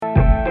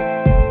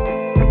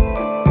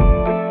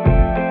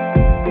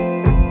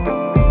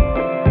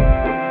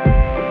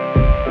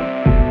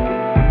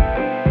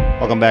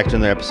Welcome back to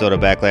another episode of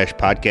Backlash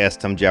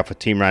Podcast. I'm Jeff with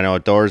Team Rhino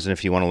Outdoors, and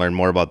if you want to learn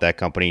more about that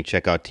company,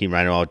 check out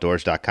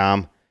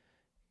teamrhinooutdoors.com.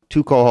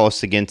 Two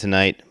co-hosts again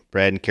tonight,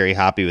 Brad and Carrie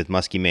Hoppy with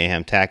Muskie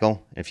Mayhem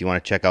Tackle. If you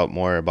want to check out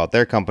more about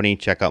their company,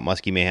 check out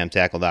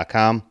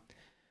muskiemayhemtackle.com.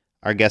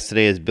 Our guest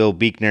today is Bill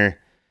Buechner.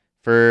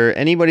 For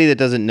anybody that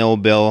doesn't know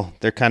Bill,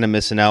 they're kind of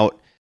missing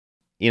out.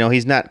 You know,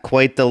 he's not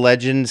quite the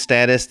legend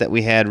status that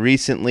we had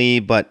recently,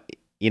 but,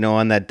 you know,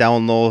 on that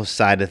down low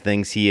side of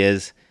things, he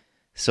is.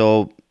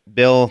 So,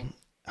 Bill,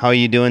 how are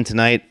you doing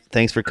tonight?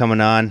 Thanks for coming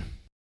on.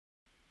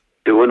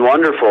 Doing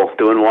wonderful.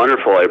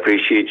 I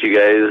appreciate you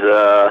guys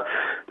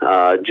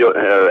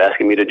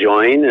asking me to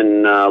join,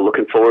 and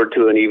looking forward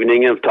to an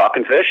evening of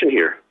talking fishing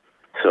here.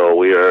 So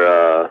we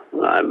are.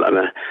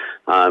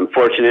 I'm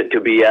fortunate to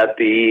be at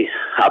the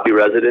Hoppy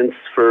residence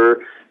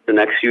for the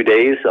next few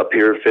days up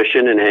here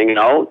fishing and hanging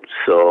out.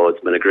 So it's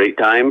been a great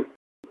time.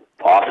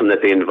 Awesome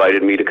that they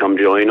invited me to come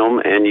join them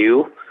and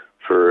you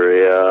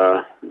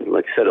for,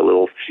 like I said, a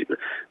little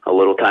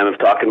time of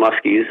talking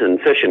muskies and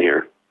fishing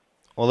here.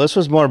 Well, this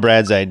was more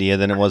Brad's idea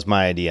than it was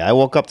my idea. I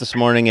woke up this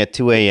morning at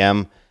 2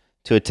 a.m.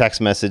 to a text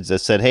message that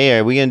said, "Hey,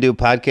 are we going to do a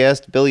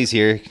podcast? Billy's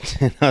here."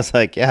 And I was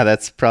like, yeah,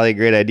 that's probably a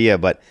great idea.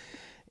 But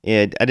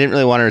I didn't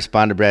really want to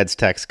respond to Brad's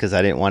text because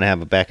I didn't want to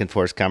have a back and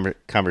forth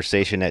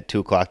conversation at 2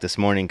 o'clock this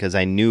morning because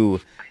I knew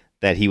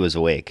that he was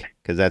awake,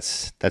 because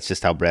that's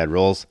just how Brad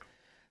rolls.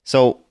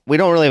 So we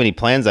don't really have any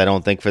plans, I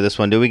don't think, for this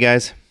one, do we,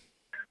 guys?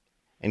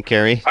 And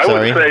Carrie, I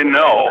would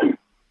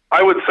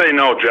say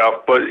no, Jeff.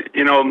 But,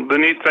 you know, the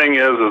neat thing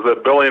is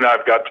that Billy and I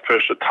have got to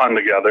fish a ton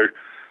together.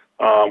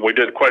 We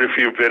did quite a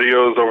few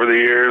videos over the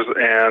years,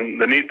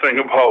 and the neat thing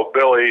about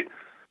Billy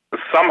is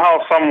somehow,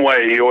 some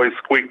way, he always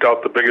squeaked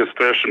out the biggest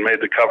fish and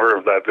made the cover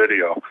of that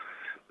video.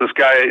 This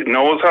guy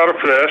knows how to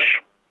fish.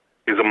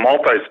 He's a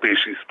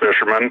multi-species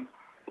fisherman.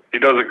 He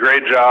does a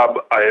great job.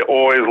 I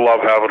always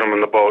love having him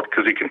in the boat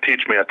because he can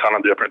teach me a ton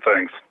of different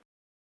things.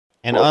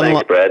 And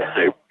thanks, Brad.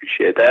 I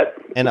appreciate that.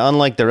 And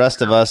unlike the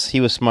rest of us,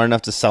 he was smart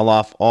enough to sell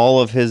off all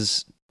of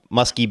his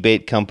musky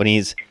bait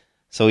companies,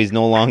 so he's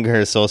no longer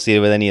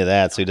associated with any of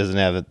that, so he doesn't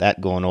have that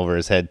going over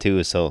his head,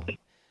 too. So,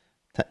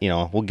 you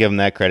know, we'll give him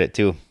that credit,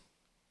 too.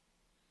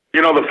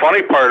 You know, the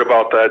funny part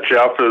about that,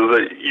 Jeff, is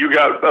that you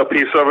got a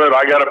piece of it,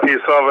 I got a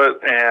piece of it,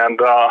 and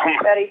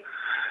Betty.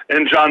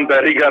 And John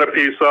Betty got a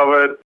piece of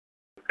it.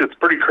 It's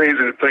pretty crazy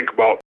to think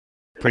about.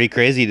 Pretty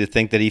crazy to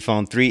think that he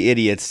found 3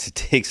 idiots to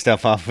take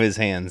stuff off of his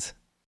hands.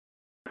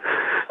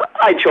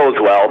 I chose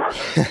well.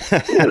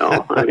 You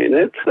know, I mean,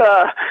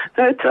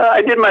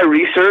 I did my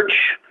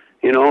research,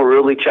 you know,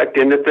 really checked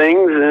into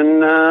things,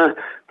 and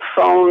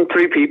found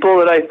 3 people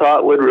that I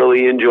thought would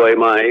really enjoy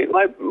my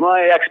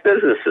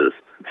ex-businesses.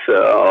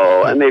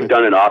 So, and they've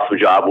done an awesome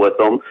job with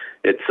them.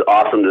 It's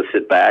awesome to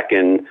sit back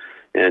and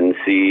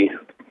see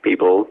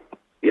people,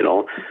 you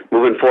know,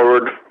 moving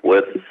forward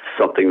with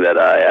something that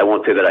I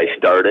won't say that I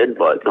started,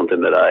 but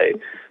something that I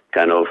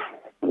kind of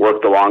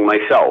worked along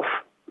myself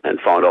and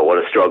found out what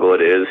a struggle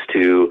it is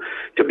to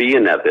be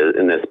in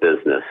this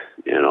business.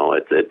 You know,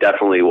 it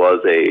definitely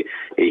was a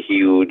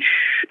huge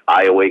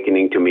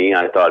eye-awakening to me.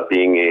 I thought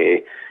being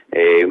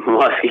a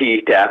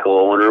musky tackle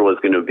owner was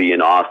going to be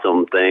an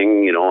awesome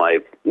thing. You know,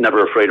 I'm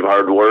never afraid of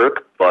hard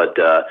work, but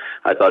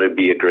I thought it'd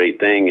be a great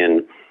thing.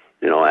 And,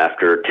 you know,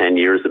 after 10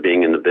 years of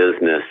being in the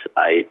business,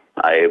 I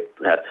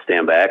have to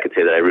stand back and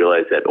say that I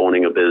realized that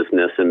owning a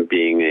business and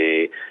being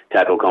a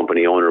tackle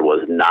company owner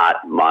was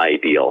not my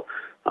deal.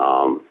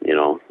 You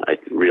know, I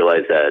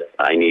realized that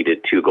I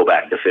needed to go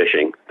back to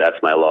fishing. That's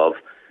my love,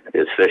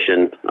 is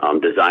fishing,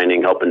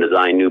 helping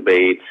design new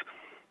baits,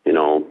 you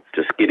know,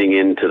 just getting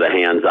into the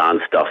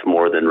hands-on stuff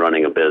more than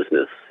running a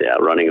business. Yeah,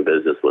 running a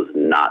business was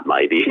not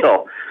my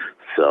deal.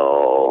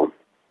 So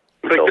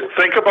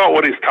think about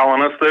what he's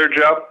telling us there,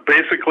 Jeff.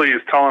 Basically,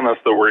 he's telling us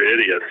that we're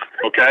idiots,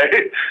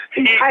 okay?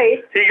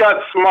 He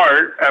got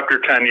smart after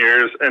 10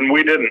 years, and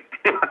we didn't.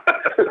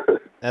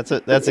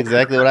 That's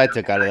exactly what I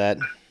took out of that.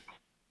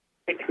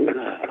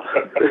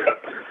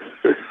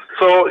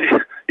 So,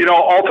 you know,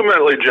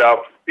 ultimately, Jeff,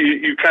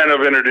 you kind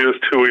of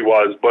introduced who he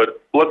was,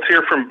 but let's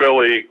hear from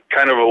Billy,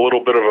 kind of a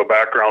little bit of a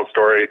background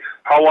story,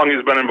 how long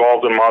he's been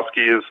involved in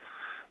muskies,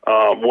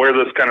 where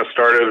this kind of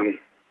started, and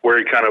where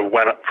he kind of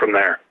went up from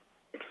there.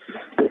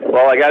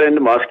 Well, I got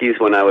into muskies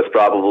when I was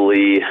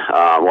probably,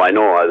 I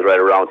know I was right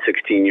around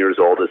 16 years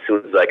old, as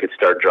soon as I could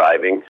start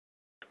driving.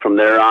 From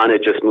there on,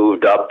 it just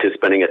moved up to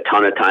spending a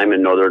ton of time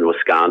in northern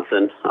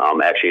Wisconsin,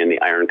 actually in the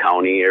Iron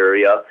County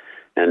area,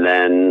 and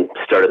then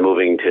started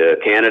moving to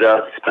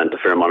Canada, spent a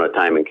fair amount of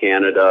time in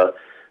Canada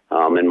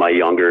in my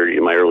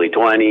early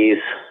 20s,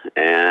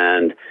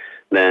 and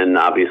then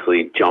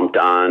obviously jumped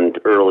on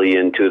early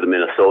into the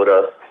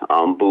Minnesota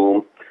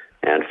boom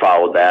and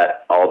followed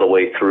that all the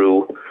way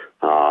through.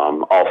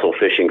 Also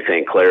fishing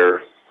St.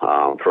 Clair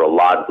for a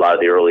lot of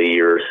the early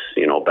years,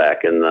 you know,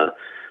 back in the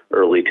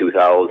early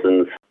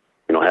 2000s.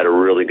 You know, had a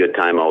really good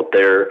time out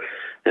there,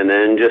 and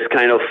then just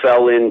kind of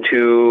fell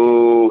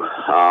into,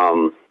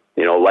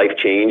 you know, life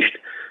changed.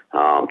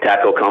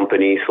 Tackle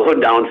company,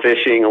 slowed down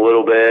fishing a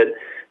little bit,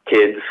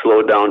 kids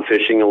slowed down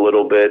fishing a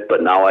little bit,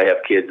 but now I have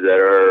kids that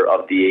are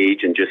of the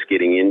age and just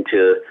getting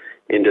into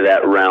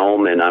that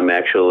realm, and I'm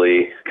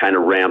actually kind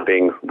of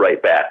ramping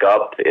right back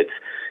up.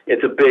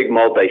 It's a big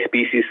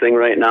multi-species thing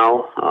right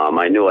now.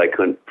 I knew I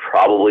couldn't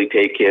probably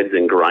take kids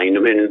and grind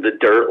them into the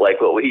dirt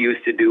like what we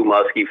used to do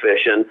muskie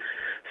fishing.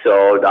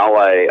 So now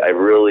I've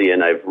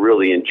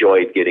really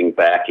enjoyed getting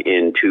back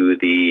into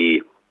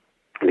the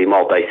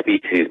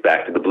multi-species,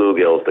 back to the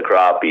bluegills, the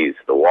crappies,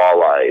 the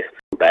walleyes,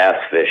 bass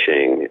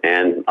fishing,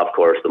 and of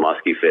course the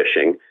muskie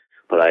fishing.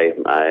 But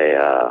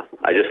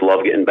I just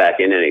love getting back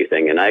into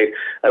anything. And I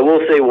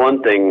will say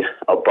one thing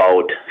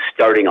about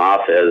starting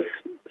off as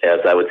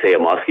I would say a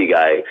muskie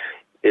guy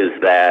is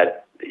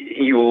that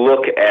you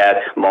look at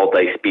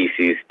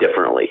multi-species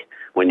differently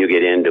when you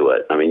get into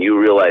it. I mean, you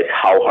realize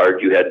how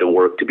hard you had to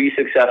work to be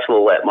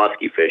successful at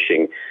muskie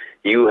fishing.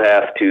 You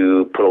have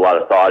to put a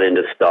lot of thought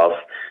into stuff.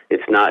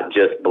 It's not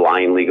just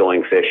blindly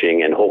going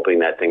fishing and hoping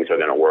that things are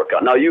going to work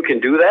out. Now, you can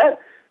do that,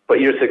 but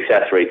your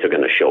success rates are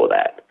going to show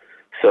that.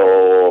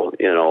 So,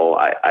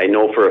 I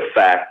know for a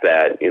fact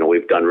that,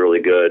 we've done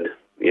really good,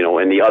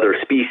 in the other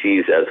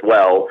species as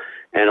well.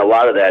 And a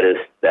lot of that is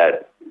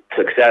that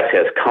success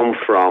has come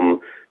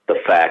from the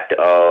fact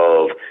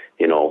of,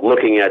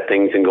 looking at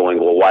things and going,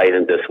 well, why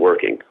isn't this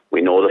working?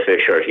 We know the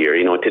fish are here.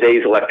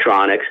 Today's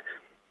electronics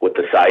with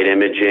the side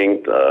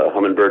imaging, the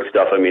Humminbird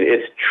stuff, I mean,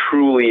 it's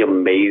truly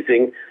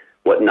amazing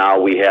what now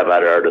we have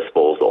at our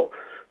disposal.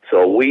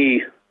 So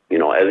we,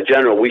 as a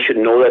general, we should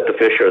know that the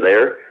fish are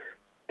there.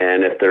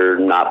 And if they're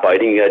not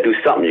biting, you got to do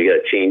something. You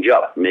got to change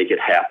up, make it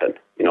happen.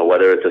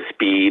 Whether it's a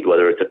speed,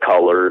 whether it's a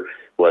color,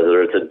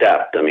 whether it's a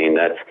depth. I mean,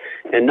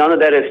 and none of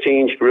that has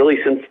changed really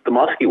since the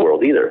muskie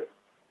world either.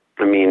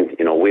 I mean,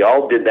 we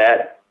all did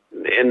that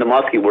in the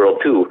muskie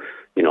world too.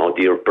 Do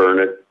you burn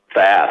it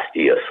fast?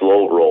 Do you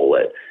slow roll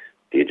it?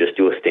 Do you just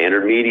do a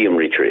standard medium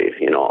retrieve?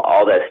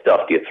 All that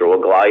stuff. Do you throw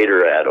a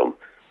glider at them?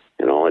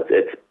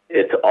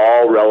 It's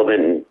all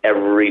relevant in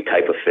every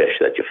type of fish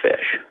that you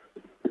fish.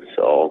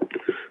 So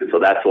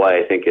that's why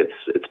I think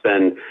it's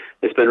been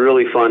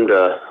really fun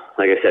to,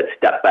 like I said,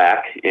 step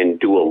back and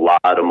do a lot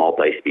of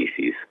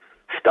multi-species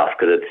stuff,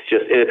 because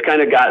it's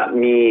kind of got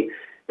me.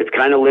 It's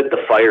kind of lit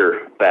the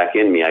fire back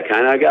in me. I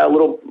kind of got a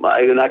little.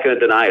 I'm not going to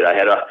deny it. I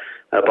had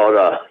about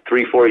a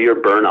 3-4 year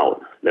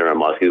burnout there in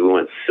muskie. We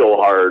went so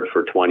hard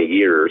for 20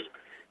 years,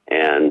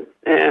 and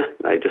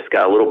I just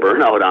got a little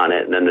burnout on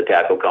it. And then the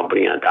tackle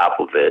company on top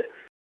of it,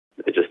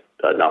 it just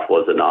enough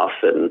was enough.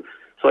 And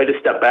so I just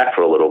stepped back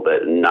for a little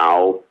bit. And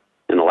now,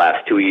 in the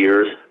last 2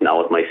 years,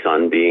 now with my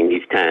son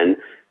he's 10,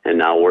 and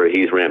now where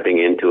he's ramping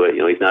into it,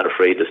 he's not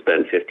afraid to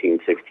spend 15,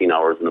 16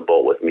 hours in the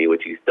boat with me,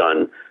 which he's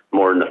done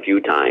more than a few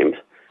times.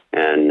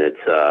 And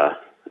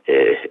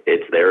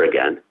it's there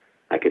again.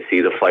 I can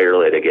see the fire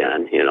lit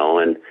again,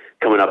 and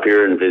coming up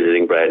here and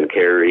visiting Brad and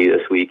Carrie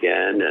this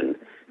weekend, and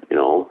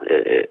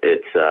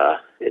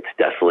it's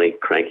definitely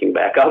cranking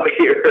back up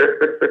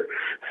here.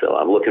 So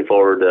I'm looking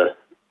forward to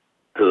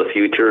the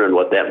future and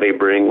what that may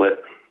bring with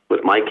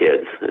my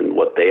kids and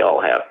what they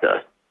all have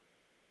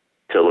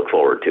to look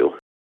forward to.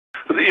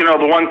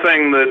 The one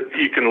thing that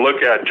you can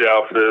look at,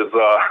 Jeff, is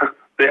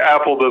the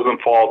apple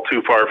doesn't fall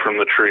too far from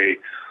the tree.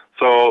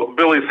 So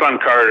Billy's son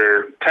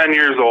Carter, 10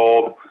 years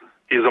old,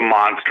 he's a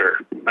monster.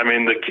 I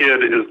mean, the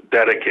kid is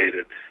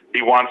dedicated.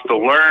 He wants to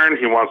learn.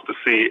 He wants to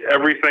see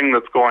everything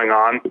that's going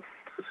on.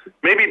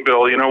 Maybe,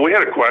 Bill, we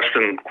had a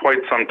question quite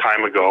some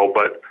time ago,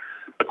 but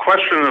a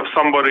question of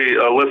somebody,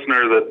 a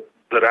listener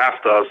that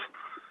asked us,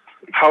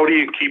 how do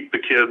you keep the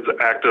kids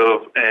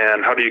active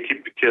and how do you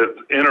keep the kids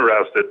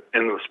interested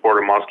in the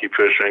sport of muskie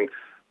fishing?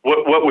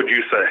 What would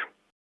you say?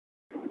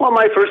 Well,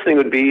 my first thing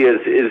would be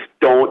is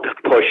don't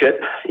push it.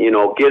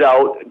 Get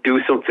out, do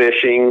some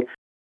fishing,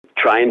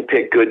 try and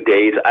pick good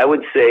days. I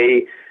would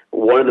say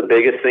one of the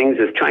biggest things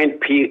is try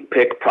and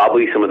pick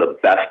probably some of the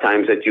best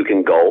times that you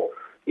can go.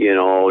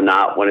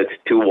 Not when it's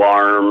too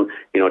warm.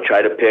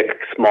 Try to pick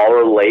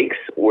smaller lakes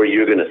where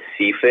you're going to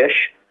see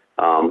fish.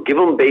 Give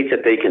them baits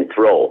that they can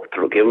throw.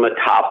 Give them a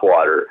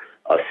topwater,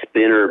 a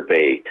spinner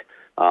bait,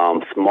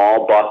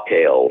 small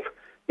bucktails.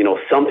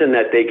 Something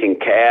that they can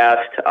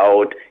cast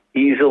out,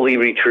 easily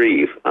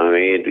retrieve. I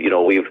mean,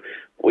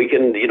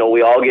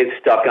 we all get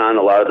stuck on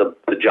a lot of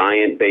the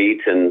giant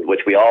baits, and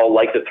which we all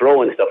like to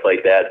throw and stuff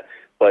like that.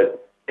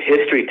 But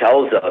history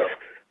tells us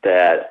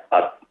that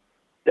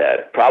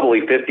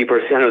probably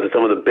 50% of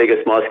some of the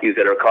biggest muskies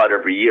that are caught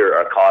every year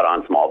are caught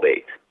on small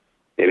baits.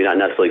 Maybe not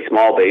necessarily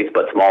small baits,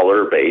 but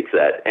smaller baits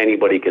that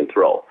anybody can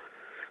throw.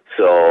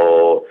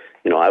 So,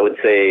 I would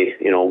say,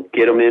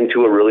 get them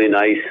into a really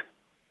nice,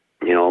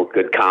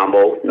 good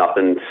combo,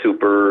 nothing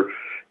super,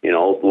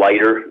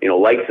 lighter.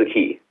 Light's the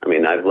key. I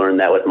mean, I've learned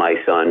that with my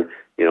son.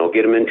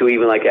 Get them into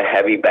even like a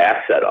heavy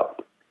bass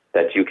setup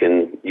that you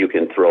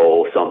can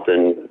throw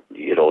something,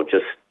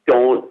 just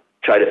don't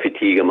try to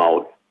fatigue them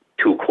out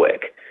too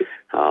quick.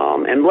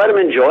 And let them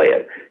enjoy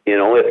it.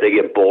 If they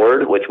get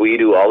bored, which we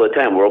do all the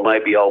time, World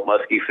might be out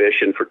muskie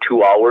fishing for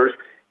 2 hours.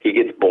 He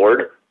gets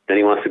bored, then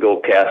he wants to go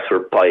cast for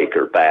pike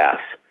or bass.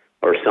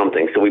 or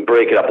something. So we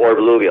break it up, or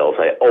bluegills.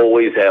 I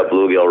always have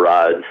bluegill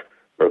rods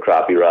or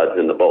crappie rods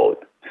in the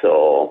boat.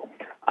 So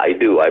I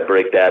do. I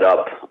break that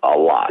up a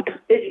lot.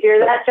 Did you hear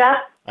that, Jeff?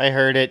 I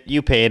heard it.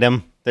 You paid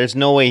him. There's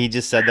no way he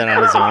just said that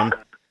on his own.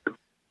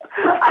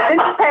 I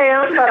didn't pay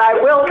him, but I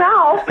will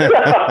now.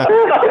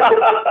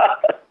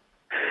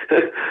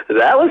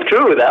 That was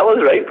true. That was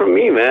right from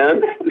me,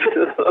 man.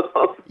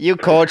 You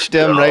coached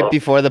him right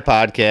before the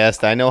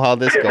podcast. I know how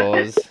this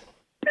goes.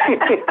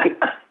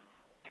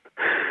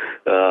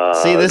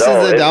 See, this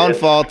is the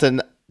downfall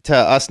to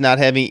us not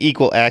having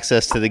equal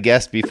access to the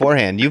guest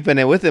beforehand. You've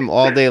been with him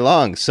all day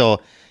long,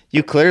 so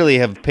you clearly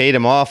have paid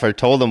him off or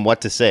told him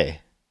what to say.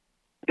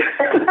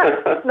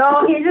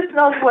 No, he just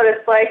knows what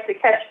it's like to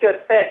catch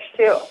good fish,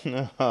 too.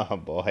 Oh,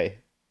 boy.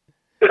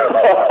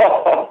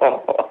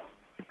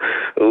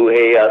 Ooh,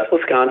 hey, us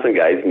Wisconsin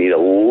guys need a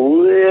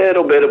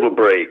little bit of a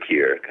break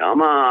here.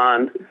 Come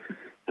on.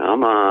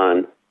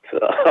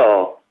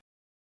 So,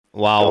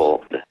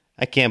 wow.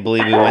 I can't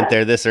believe we went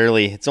there this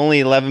early. It's only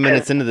 11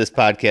 minutes into this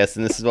podcast,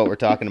 and this is what we're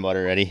talking about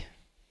already.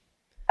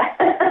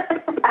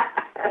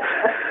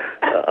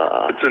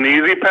 It's an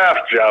easy path,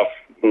 Jeff.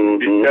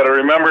 Mm-hmm. You got to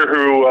remember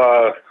who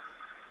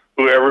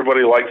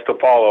everybody likes to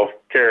follow,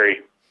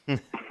 Carrie.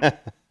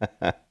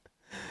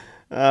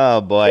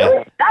 Oh,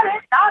 boy.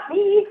 Not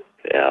me.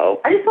 Yeah.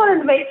 I just wanted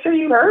to make sure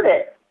you heard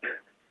it.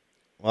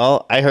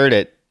 Well, I heard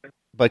it,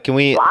 but can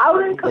we...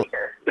 Loud and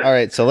clear. All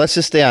right, so let's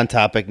just stay on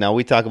topic now.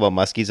 We talk about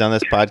muskies on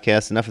this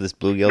podcast. Enough of this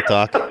bluegill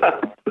talk.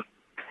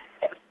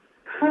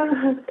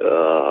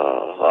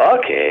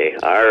 Okay.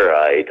 All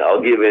right.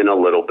 I'll give in a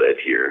little bit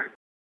here.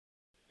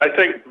 I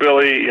think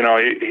Billy,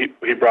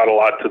 he brought a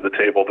lot to the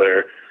table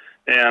there.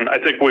 And I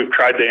think we've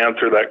tried to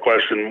answer that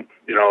question,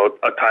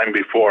 a time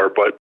before.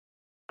 But,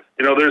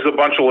 there's a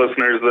bunch of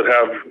listeners that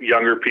have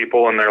younger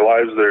people in their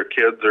lives, their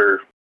kids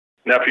or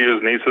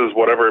nephews, nieces,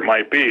 whatever it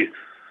might be.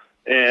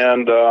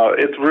 And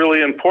it's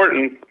really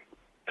important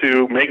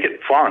to make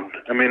it fun.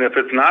 I mean, if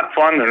it's not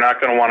fun, they're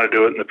not going to want to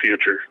do it in the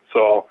future.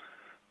 So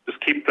just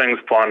keep things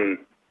fun,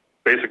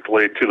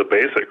 basically to the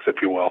basics,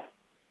 if you will.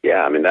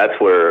 Yeah, I mean, that's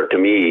where, to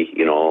me,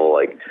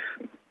 like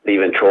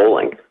even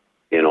trolling,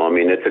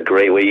 it's a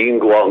great way. You can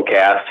go out and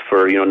cast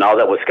for, now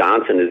that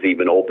Wisconsin is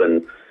even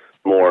open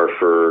more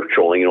for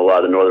trolling, a lot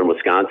of the northern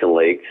Wisconsin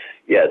lakes.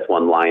 Yeah, it's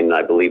one line,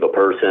 I believe, a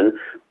person.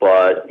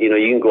 But, you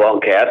can go out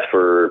and cast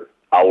for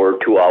hour,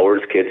 2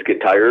 hours. Kids get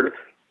tired,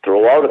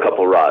 throw out a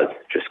couple rods,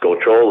 just go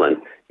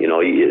trolling.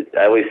 I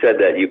always said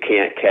that you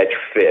can't catch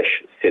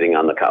fish sitting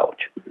on the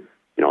couch.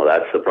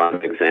 That's the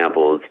prime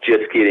example. It's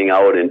just getting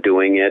out and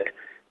doing it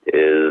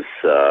is,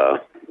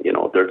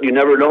 you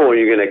never know when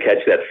you're going to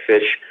catch that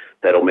fish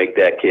that'll make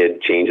that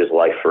kid change his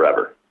life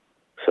forever.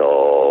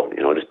 So,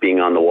 just being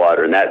on the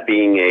water, and that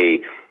being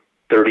a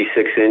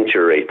 36-inch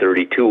or a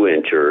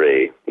 32-inch or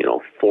a,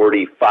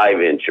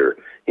 45-incher,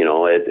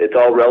 it's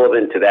all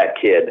relevant to that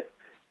kid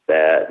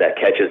that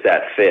catches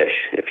that fish.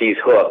 If he's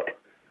hooked,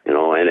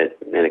 and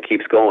it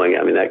keeps going,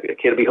 I mean, that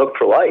kid will be hooked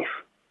for life,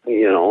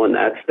 and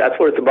that's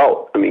what it's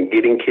about. I mean,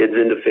 getting kids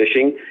into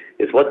fishing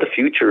is what the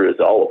future is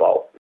all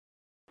about.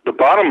 The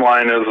bottom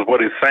line is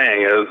what he's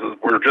saying is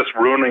we're just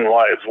ruining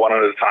lives one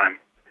at a time.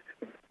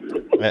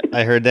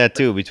 I heard that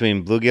too,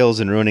 between bluegills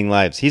and ruining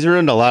lives. He's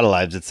ruined a lot of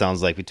lives, it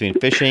sounds like, between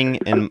fishing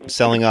and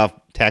selling off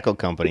tackle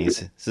companies.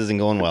 This isn't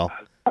going well.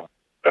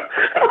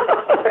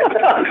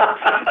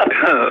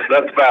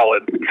 That's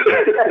valid.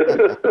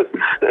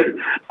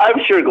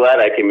 I'm sure glad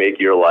I can make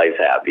your life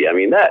happy. I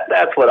mean,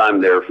 that's what I'm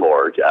there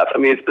for, Jeff. I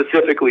mean,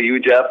 specifically you,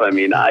 Jeff. I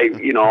mean, I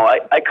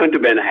couldn't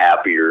have been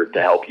happier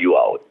to help you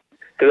out.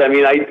 Because, I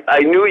mean, I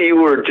knew you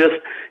were just,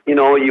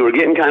 you were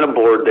getting kind of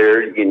bored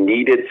there. You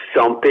needed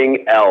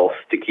something else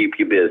to keep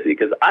you busy.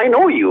 Because I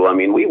know you. I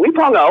mean, we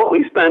hung out.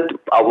 We spent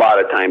a lot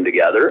of time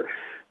together.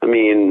 I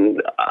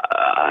mean,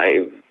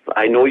 I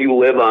know you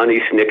live on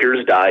a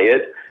Snickers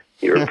diet.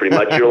 You're pretty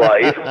much your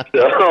life.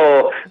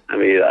 So, I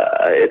mean,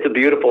 it's a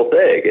beautiful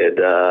thing. And,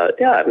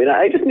 yeah, I mean,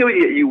 I just knew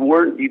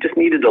you just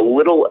needed a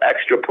little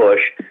extra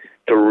push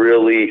to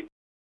really,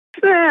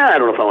 I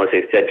don't know if I want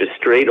to say set you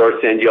straight or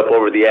send you up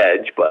over the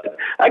edge, but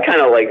I kind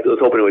of was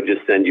hoping it would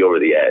just send you over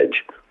the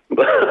edge.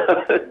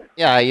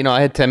 Yeah, I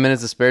had 10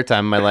 minutes of spare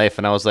time in my life,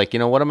 and I was like,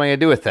 what am I going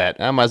to do with that?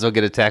 I might as well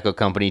get a tackle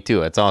company,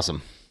 too. That's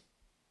awesome.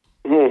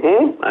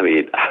 Mm-hmm. I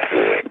mean,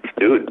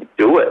 dude,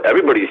 do it.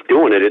 Everybody's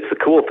doing it. It's a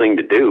cool thing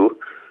to do.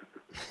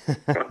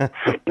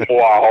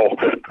 Wow.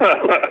 For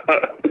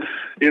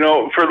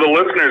the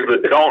listeners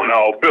that don't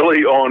know,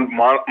 Billy owned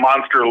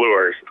Monster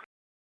Lures.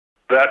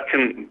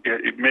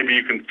 Maybe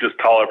you can just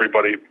tell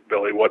everybody,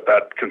 Billy, what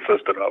that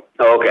consisted of.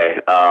 Okay.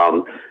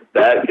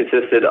 That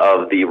consisted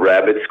of the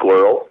rabbit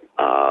squirrel,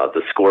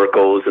 the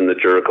Squircos and the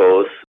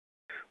Jerkos,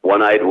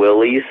 one-eyed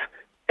willies,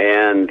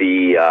 and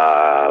the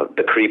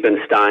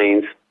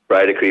Creepensteins,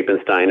 Bride of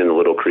Creepenstein and the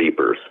Little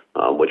Creepers,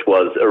 which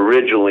was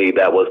originally,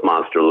 that was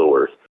Monster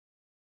Lures.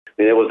 I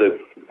mean, it was a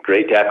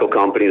great tackle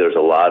company. There's a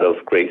lot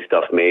of great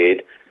stuff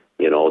made.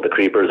 The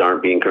Creepers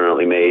aren't being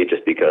currently made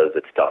just because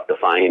it's tough to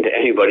find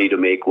anybody to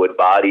make wood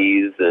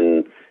bodies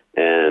and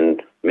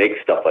make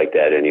stuff like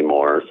that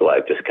anymore. So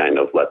I've just kind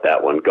of let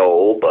that one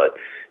go. But,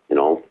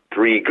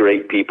 3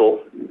 great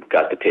people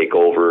got to take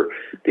over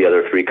the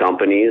other 3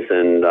 companies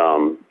and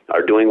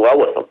are doing well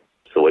with them.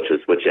 So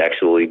which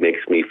actually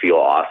makes me feel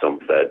awesome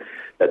that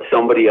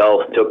somebody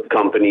else took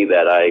company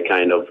that I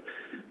kind of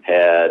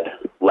had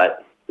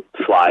let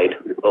slide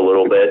a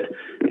little bit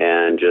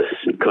and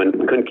just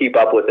couldn't keep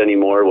up with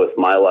anymore with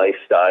my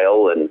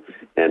lifestyle and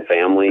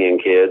family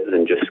and kids,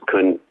 and just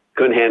couldn't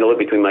handle it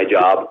between my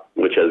job,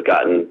 which has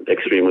gotten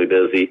extremely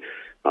busy.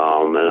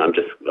 And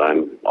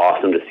I'm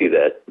awesome to see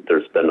that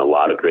there's been a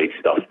lot of great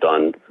stuff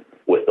done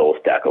with those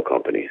tackle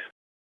companies.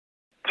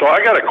 So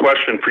I got a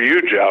question for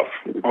you, Jeff.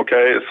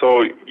 Okay,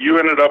 so you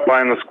ended up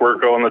buying the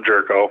Squirco and the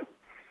Jerko.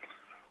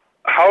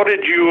 How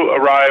did you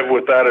arrive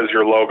with that as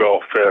your logo,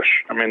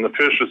 fish? I mean, the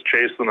fish is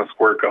chasing the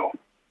Squirco.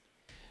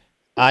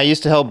 I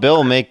used to help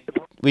Bill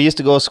we used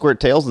to go squirt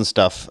tails and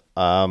stuff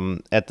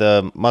at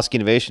the Muskie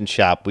Innovation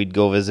shop. We'd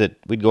go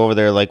over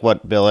there like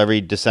what, Bill,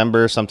 every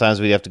December. Sometimes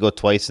we'd have to go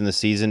twice in the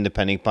season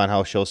depending upon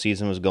how show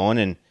season was going.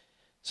 And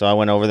so I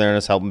went over there and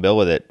was helping Bill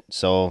with it.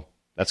 So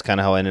that's kind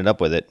of how I ended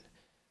up with it,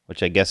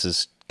 which I guess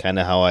is kind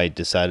of how I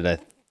decided I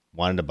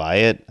wanted to buy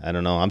it. I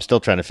don't know. I'm still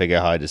trying to figure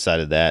out how I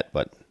decided that,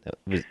 but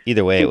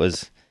either way, it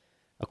was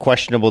a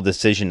questionable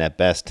decision at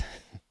best.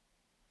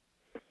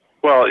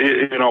 Well,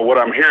 what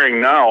I'm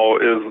hearing now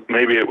is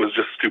maybe it was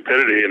just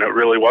stupidity and it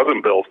really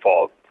wasn't Bill's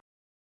fault.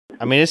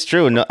 I mean, it's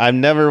true. No, I've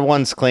never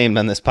once claimed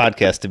on this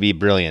podcast to be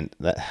brilliant.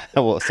 So that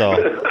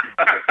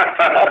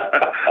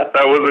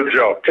was a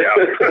joke, yeah.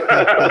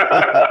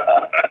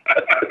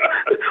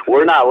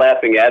 We're not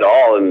laughing at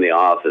all in the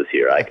office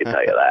here, I can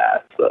tell you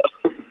that. So.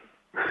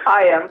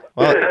 I am.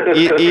 Well,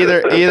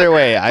 either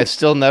way, I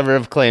still never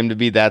have claimed to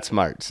be that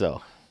smart.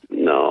 So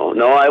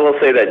no, I will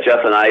say that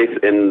Jeff and I,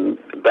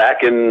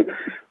 back in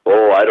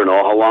I don't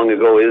know how long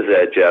ago is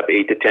that, Jeff?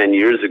 8 to 10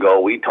 years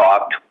ago, we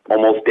talked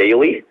almost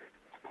daily.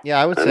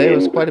 Yeah, I would say it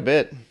was quite a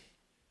bit.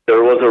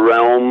 There was a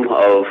realm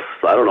of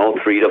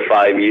 3 to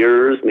 5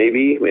 years,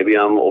 maybe. Maybe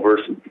I'm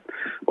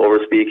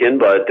overspeaking,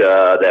 but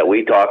that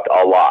we talked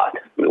a lot.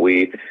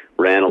 We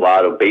ran a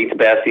lot of baits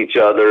past each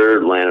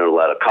other, landed a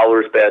lot of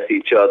colors past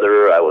each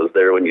other. I was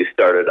there when you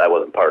started. I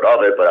wasn't part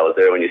of it, but I was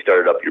there when you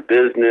started up your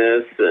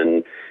business,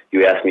 and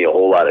you asked me a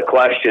whole lot of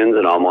questions,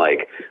 and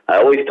I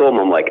always told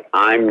him,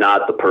 I'm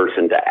not the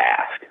person to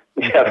ask.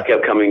 Jeff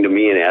kept coming to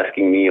me and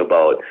asking me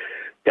about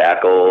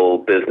tackle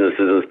businesses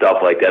and stuff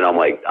like that. I'm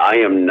like, I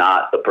am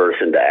not the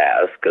person to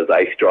ask, because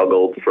I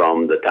struggled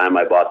from the time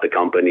I bought the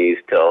companies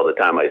till the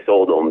time I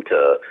sold them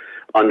to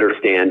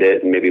understand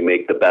it and maybe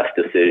make the best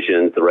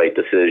decisions, the right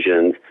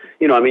decisions.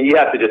 You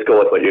have to just go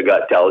with what your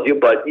gut tells you,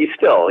 but you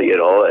still,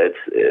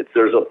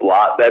 there's a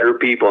lot better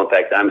people. In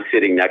fact, I'm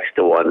sitting next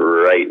to one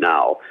right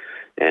now,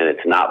 and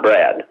it's not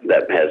Brad,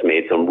 that has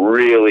made some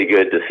really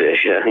good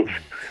decisions.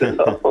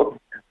 So.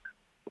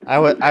 I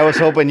was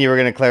hoping you were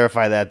going to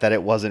clarify that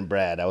it wasn't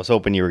Brad. I was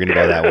hoping you were going to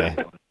go that way.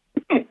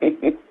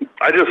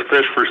 I just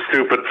fish for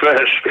stupid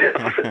fish.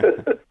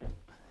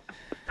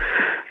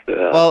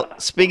 Well,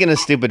 speaking of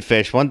stupid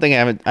fish, one thing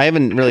I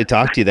haven't really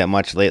talked to you that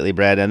much lately,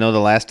 Brad. I know the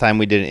last time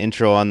we did an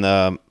intro on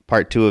the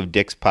part 2 of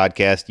Dick's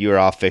podcast, you were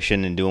off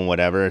fishing and doing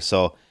whatever.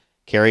 So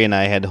Carrie and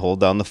I had to hold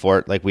down the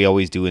fort like we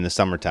always do in the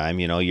summertime.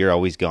 You're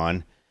always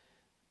gone.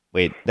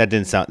 Wait, that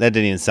didn't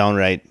even sound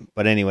right.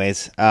 But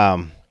anyways,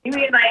 You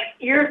mean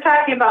you're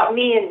talking about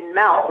me and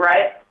Mel,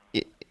 right?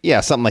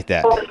 Yeah, something like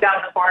that. Holding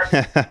down the fort.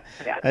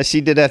 Yeah.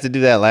 She did have to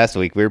do that last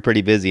week. We were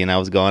pretty busy, and I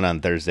was gone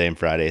on Thursday and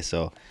Friday.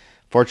 So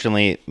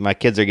fortunately, my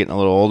kids are getting a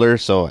little older,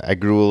 so I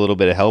grew a little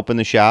bit of help in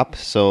the shop.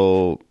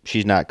 So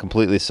she's not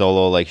completely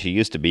solo like she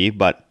used to be,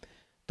 but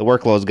the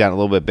workload's gotten a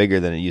little bit bigger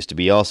than it used to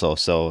be also.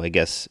 So I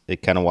guess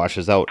it kind of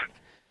washes out.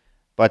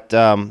 But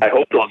I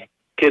hope those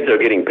kids are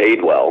getting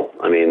paid well.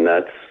 I mean,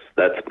 that's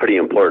a pretty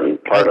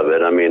important part of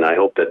it. I mean, I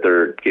hope that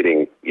they're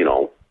getting,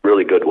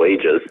 really good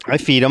wages. I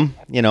feed them,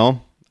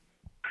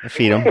 I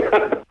feed them.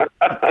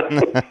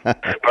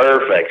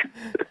 Perfect.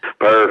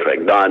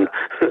 Done.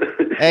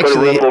 Actually, put a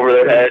roof over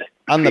their head.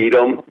 Feed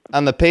them.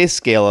 On the pay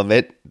scale of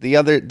it,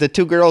 the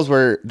 2 girls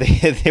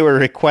they were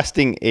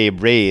requesting a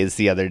raise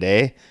the other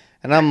day,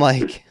 and I'm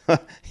like,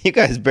 you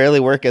guys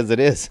barely work as it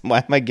is. Why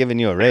am I giving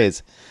you a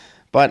raise?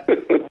 But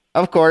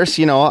of course,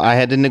 I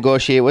had to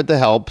negotiate with the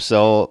help,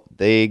 so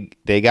they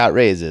got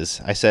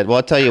raises. I said, well,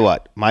 I'll tell you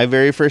what, my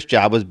very first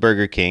job was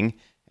Burger King,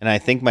 and I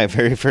think my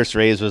very first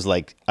raise was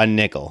like a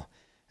nickel.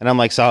 And I'm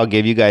like, so I'll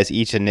give you guys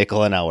each a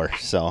nickel an hour.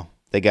 So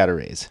they got a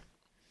raise.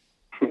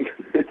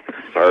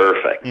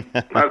 Perfect.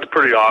 That's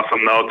pretty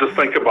awesome, though. Just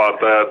think about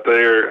that.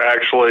 They're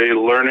actually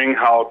learning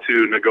how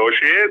to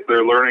negotiate.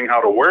 They're learning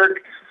how to work.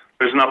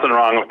 There's nothing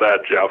wrong with that,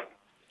 Jeff.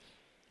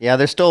 Yeah,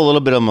 there's still a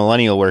little bit of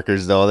millennial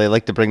workers, though. They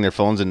like to bring their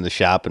phones into the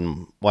shop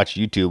and watch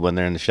YouTube when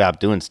they're in the shop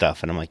doing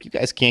stuff. And I'm like, you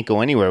guys can't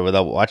go anywhere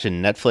without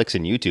watching Netflix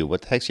and YouTube.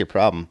 What the heck's your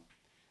problem?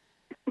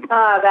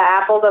 The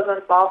apple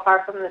doesn't fall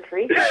far from the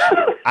tree.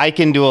 I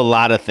can do a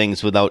lot of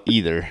things without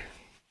either.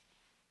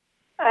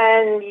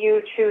 And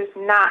you choose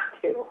not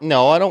to.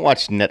 No, I don't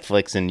watch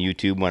Netflix and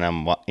YouTube when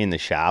I'm in the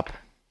shop.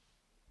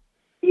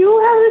 you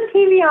have the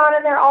TV on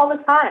in there all the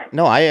time.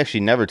 No, I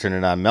actually never turn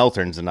it on. Mel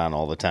turns it on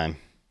all the time.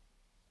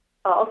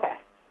 Oh, okay.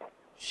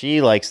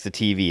 She likes the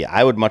TV.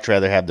 I would much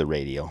rather have the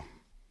radio.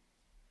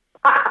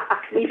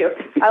 Me too.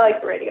 I like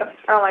the radio.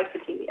 I don't like the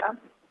TV on.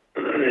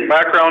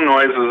 Background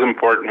noise is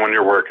important when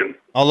you're working.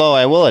 Although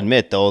I will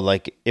admit, though,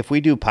 like if we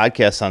do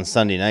podcasts on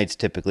Sunday nights,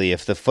 typically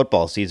if the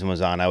football season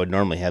was on, I would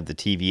normally have the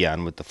TV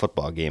on with the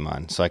football game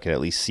on so I could at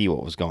least see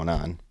what was going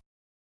on.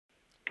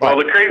 Well,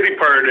 the crazy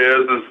part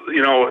is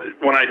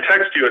when I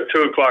text you at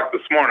 2 o'clock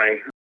this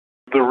morning,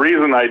 the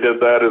reason I did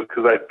that is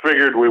because I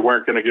figured we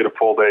weren't going to get a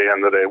full day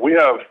in today. We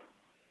have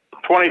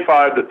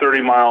 25 to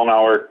 30 mile an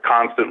hour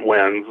constant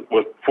winds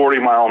with 40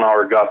 mile an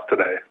hour gusts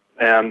today.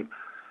 And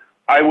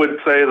I would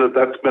say that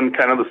that's been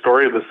kind of the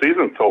story of the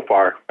season so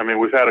far. I mean,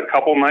 we've had a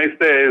couple nice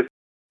days,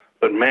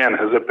 but man,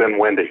 has it been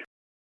windy.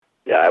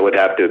 Yeah, I would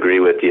have to agree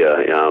with you.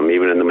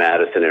 Even in the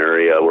Madison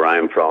area where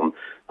I'm from,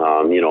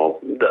 I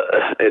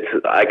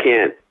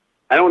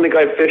don't think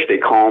I've fished a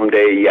calm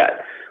day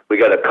yet. We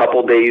got a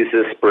couple days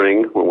this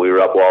spring when we were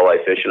up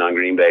walleye fishing on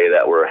Green Bay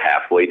that were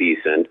halfway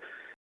decent.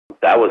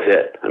 That was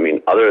it. I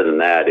mean, other than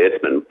that,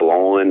 it's been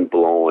blowing,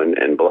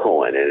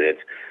 and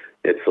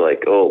it's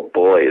like, oh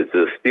boy, is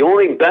this the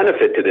only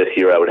benefit to this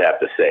year? I would have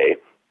to say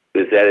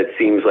is that it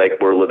seems like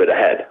we're a little bit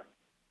ahead.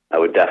 I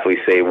would definitely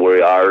say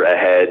we are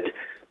ahead,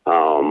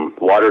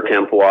 water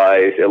temp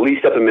wise, at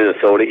least up in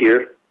Minnesota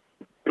here.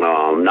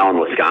 Now in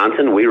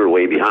Wisconsin, we were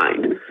way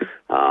behind.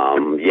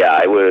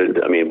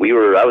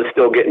 I was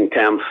still getting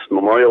temps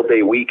Memorial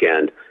Day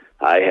weekend.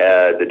 I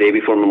had the day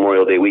before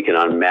Memorial Day weekend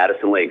on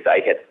Madison Lakes, I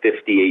had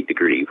 58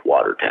 degree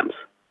water temps,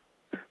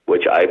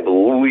 which I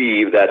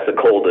believe that's the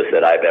coldest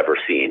that I've ever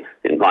seen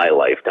in my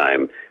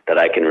lifetime, that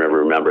I can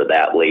remember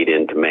that late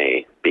into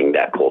May being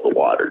that cold of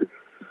water.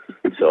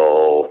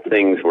 So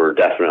things were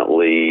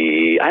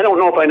definitely, I don't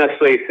know if I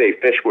necessarily say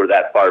fish were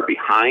that far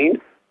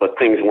behind, but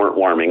things weren't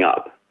warming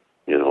up,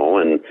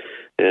 and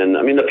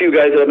I mean, the few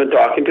guys that I've been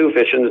talking to,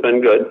 fishing's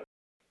been good.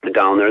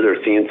 Down there,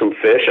 they're seeing some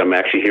fish. I'm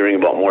actually hearing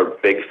about more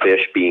big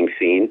fish being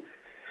seen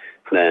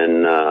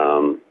than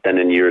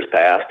in years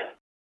past.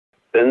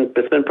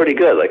 It's been pretty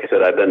good. Like I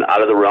said, I've been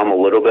out of the realm a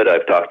little bit.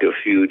 I've talked to a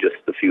few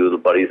of the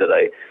buddies that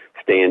I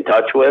stay in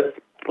touch with.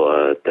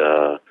 But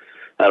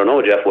I don't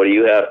know, Jeff, what do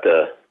you have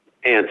to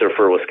answer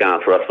for us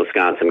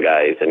Wisconsin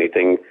guys?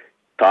 Anything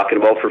talking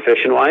about for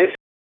fishing wise?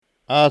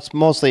 It's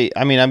mostly,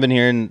 I mean, I've been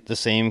hearing the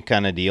same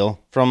kind of deal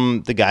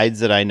from the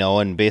guides that I know,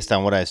 and based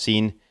on what I've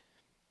seen,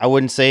 I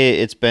wouldn't say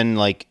it's been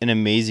like an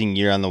amazing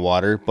year on the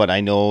water, but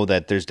I know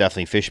that there's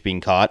definitely fish being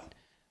caught.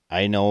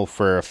 I know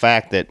for a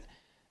fact that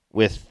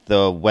with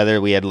the weather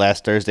we had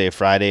last Thursday,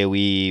 Friday,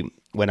 we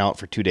went out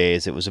for 2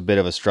 days. It was a bit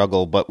of a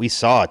struggle, but we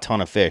saw a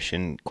ton of fish,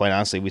 and quite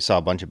honestly, we saw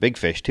a bunch of big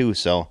fish too,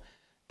 so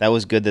that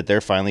was good that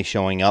they're finally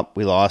showing up.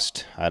 We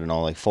lost, I don't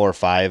know, like 4 or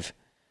 5,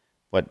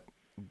 but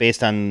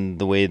based on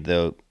the way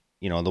the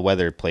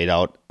weather played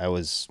out, I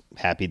was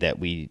happy that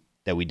we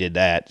did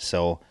that.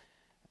 So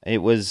it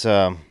was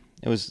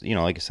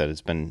like I said,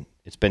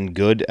 it's been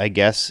good, I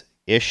guess,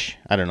 ish.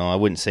 I don't know. I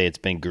wouldn't say it's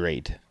been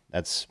great.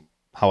 That's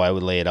how I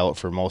would lay it out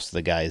for most of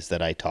the guys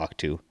that I talk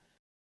to.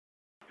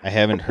 I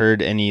haven't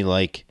heard any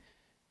like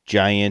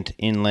giant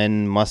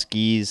inland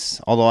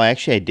muskies, although I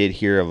did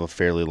hear of a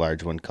fairly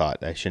large one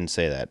caught. I shouldn't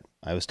say that.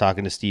 I was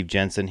talking to Steve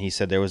Jensen. He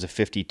said there was a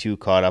 52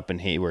 caught up in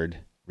Hayward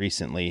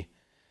recently.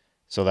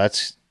 So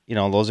that's,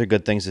 those are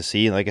good things to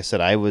see. Like I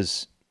said, I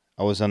was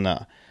on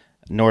the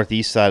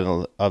northeast side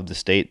of the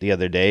state the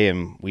other day,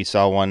 and we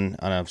saw one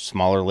on a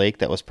smaller lake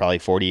that was probably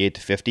 48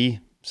 to 50.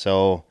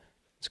 So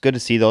it's good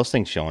to see those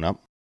things showing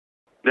up.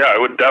 Yeah, I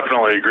would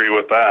definitely agree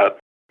with that.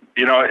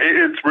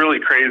 It's really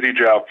crazy,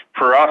 Jeff.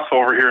 For us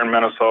over here in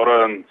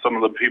Minnesota and some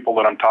of the people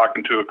that I'm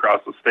talking to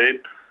across the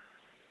state,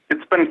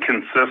 it's been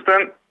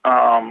consistent.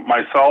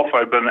 Myself,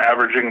 I've been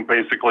averaging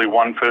basically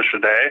 1 fish a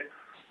day.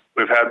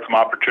 We've had some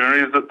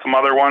opportunities at some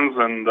other ones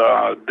and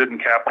didn't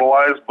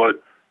capitalize,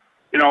 but,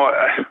 you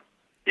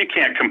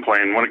can't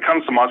complain. When it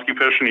comes to muskie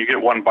fishing, you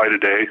get 1 bite a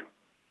day.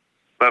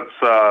 That's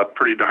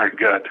pretty darn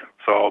good.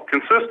 So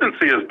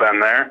consistency has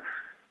been there.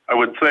 I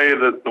would say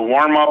that the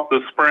warm-up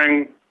this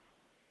spring,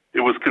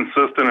 it was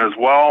consistent as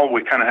well.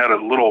 We kind of had a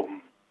little,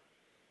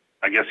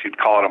 I guess you'd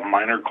call it a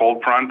minor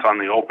cold front on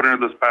the opener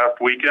this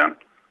past weekend.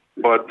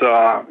 But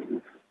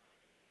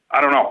I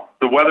don't know.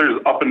 The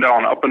weather's up and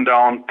down,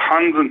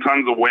 tons and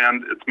tons of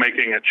wind. It's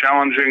making it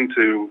challenging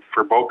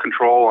for boat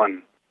control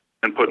and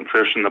putting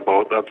fish in the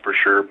boat, that's for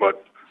sure.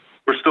 But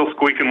we're still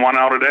squeaking 1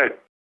 out a day.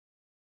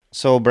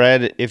 So,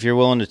 Brad, if you're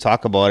willing to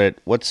talk about it,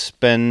 what's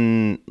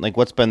been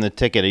the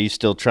ticket? Are you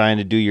still trying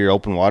to do your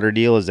open water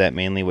deal? Is that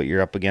mainly what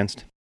you're up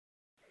against?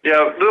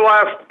 Yeah, the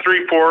last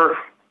 3-4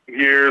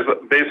 years,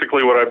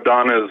 basically what I've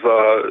done is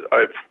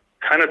I've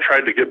kind of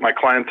tried to get my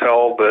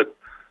clientele that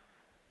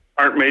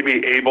aren't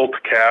maybe able to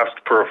cast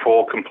for a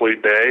full,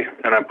 complete day,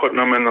 and I'm putting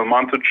them in the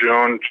month of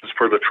June just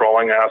for the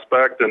trolling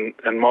aspect,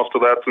 and most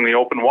of that's in the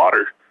open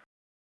water.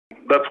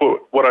 That's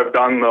what I've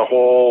done the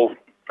whole,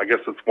 I guess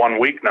it's 1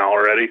 week now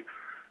already.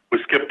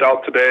 We skipped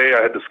out today.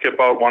 I had to skip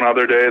out one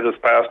other day this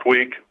past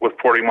week with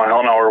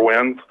 40-mile-an-hour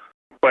winds.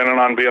 Planning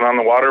on being on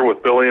the water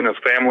with Billy and his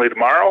family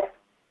tomorrow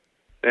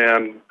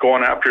and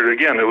going after it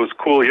again. It was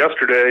cool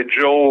yesterday.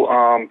 Jill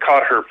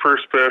caught her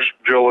first fish.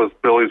 Jill is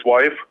Billy's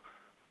wife.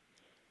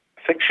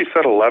 I think she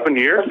said 11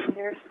 years.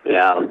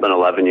 Yeah, it's been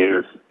 11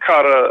 years.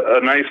 Caught a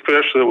nice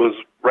fish that was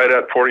right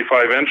at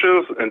 45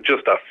 inches and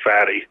just a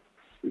fatty.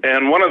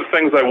 And one of the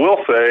things I will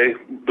say,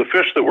 the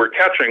fish that we're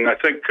catching, I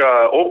think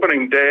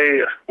opening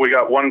day we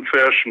got one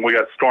fish and we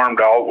got stormed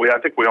out. I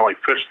think we only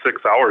fished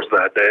 6 hours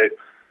that day,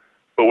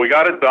 but we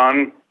got it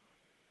done.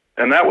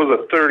 And that was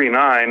a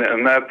 39,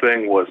 and that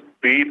thing was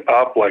beat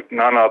up like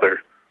none other.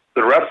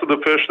 The rest of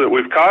the fish that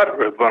we've caught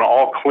have been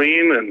all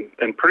clean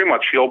and pretty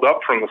much healed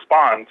up from the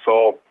spawn.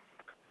 So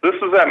this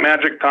is that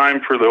magic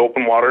time for the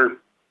open water,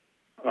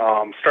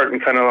 starting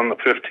kind of on the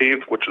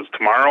 15th, which is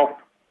tomorrow.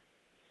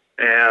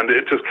 And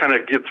it just kind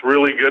of gets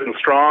really good and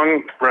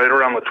strong right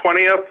around the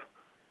 20th.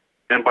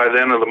 And by the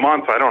end of the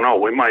month, I don't know,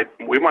 we might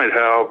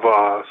have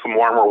some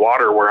warmer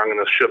water where I'm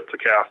going to shift to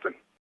casting.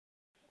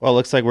 Well, it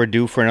looks like we're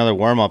due for another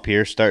warm-up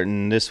here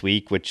starting this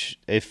week, which,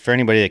 if for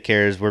anybody that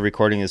cares, we're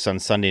recording this on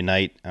Sunday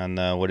night on,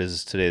 what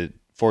is today,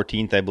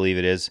 14th, I believe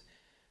it is.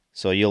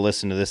 So you'll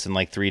listen to this in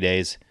like 3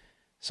 days.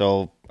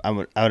 So I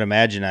would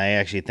imagine, I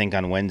actually think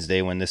on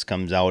Wednesday when this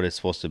comes out, it's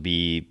supposed to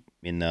be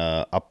in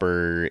the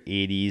upper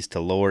 80s to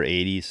lower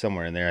 80s,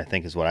 somewhere in there, I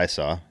think is what I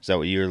saw. Is that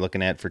what you were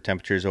looking at for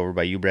temperatures over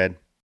by you, Brad?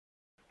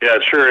 Yeah,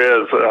 it sure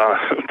is.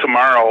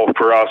 Tomorrow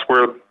for us,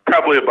 we're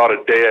probably about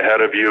a day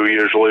ahead of you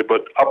usually,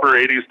 but upper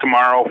 80s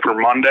tomorrow for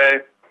Monday.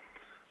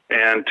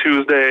 And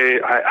Tuesday,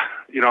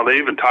 they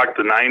even talked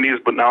the 90s,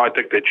 but now I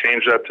think they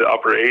changed that to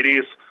upper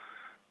 80s.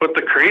 But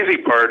the crazy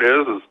part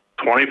is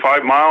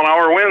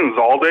 25-mile-an-hour winds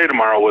all day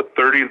tomorrow with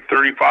 30 to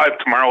 35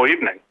 tomorrow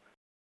evening.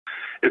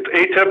 It's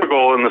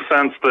atypical in the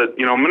sense that,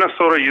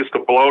 Minnesota used to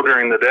blow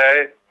during the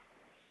day,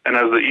 and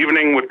as the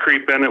evening would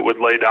creep in, it would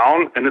lay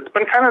down. And it's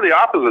been kind of the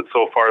opposite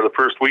so far the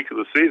first week of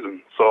the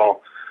season.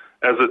 So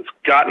as it's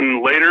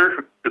gotten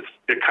later,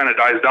 it kind of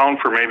dies down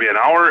for maybe an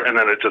hour, and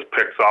then it just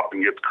picks up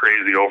and gets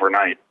crazy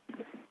overnight.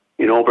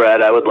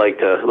 Brad, I would like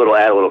to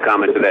add a little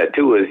comment to that,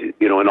 too, is,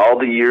 in all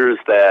the years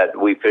that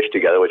we fished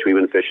together, which we've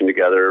been fishing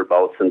together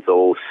about since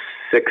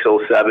 06,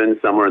 07,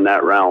 somewhere in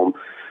that realm,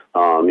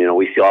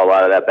 we saw a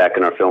lot of that back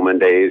in our filming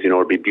days.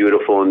 It'd be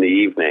beautiful in the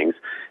evenings.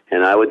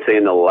 And I would say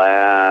in the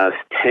last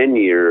 10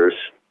 years,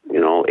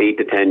 8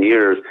 to 10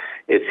 years,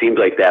 it seems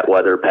like that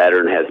weather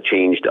pattern has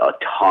changed a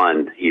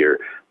ton here,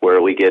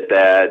 where we get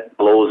that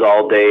blows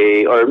all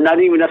day, or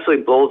not even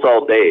necessarily blows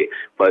all day,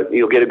 but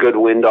you'll get a good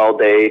wind all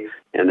day,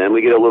 and then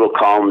we get a little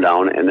calm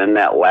down, and then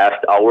that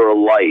last hour of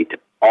light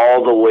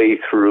all the way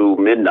through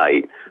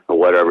midnight or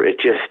whatever, it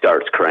just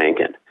starts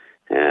cranking.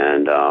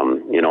 And,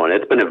 and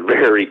it's been a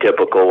very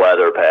typical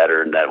weather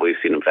pattern that we've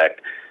seen. In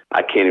fact,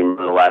 I can't even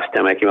remember the last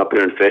time I came up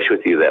here and fished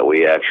with you that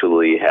we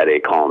actually had a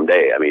calm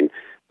day. I mean,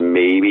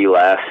 maybe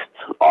last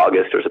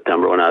August or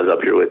September when I was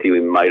up here with you, we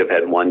might have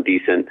had one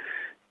decent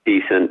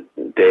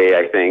day,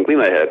 I think. We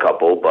might have had a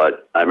couple,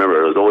 but I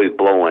remember it was always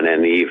blowing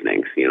in the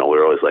evenings. We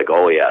were always like,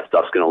 oh, yeah,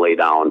 stuff's going to lay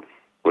down.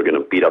 We're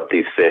going to beat up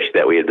these fish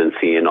that we had been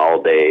seeing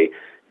all day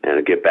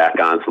and get back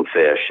on some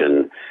fish.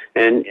 And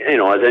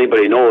as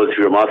anybody knows, if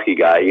you're a muskie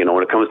guy,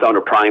 when it comes down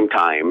to prime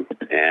time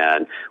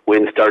and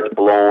wind starts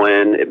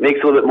blowing, it makes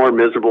it a little bit more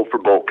miserable for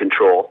boat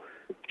control.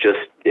 Just,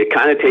 it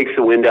kind of takes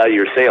the wind out of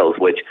your sails,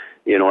 which,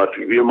 if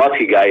you're a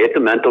muskie guy, it's a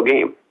mental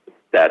game.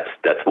 That's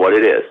what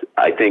it is.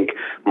 I think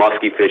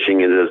muskie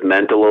fishing is as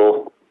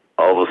mental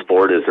of a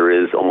sport as there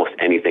is almost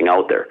anything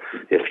out there.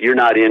 If you're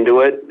not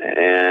into it,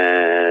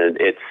 and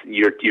it's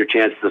your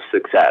chances of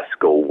success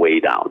go way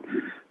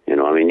down.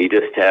 You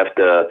just have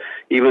to,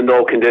 even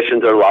though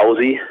conditions are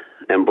lousy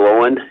and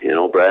blowing,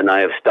 Brad and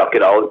I have stuck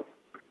it out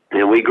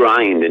and we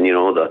grind. And,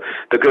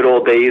 the good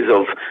old days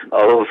of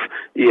 4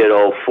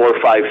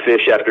 or 5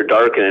 fish after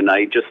dark and at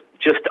night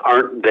just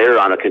aren't there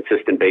on a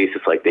consistent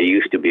basis like they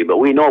used to be. But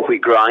we know if we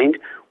grind,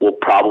 we'll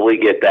probably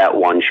get that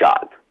one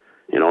shot,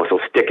 so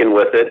sticking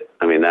with it.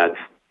 I mean,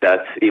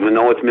 that's even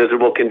though it's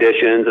miserable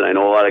conditions, and I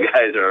know a lot of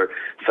guys are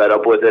fed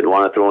up with it and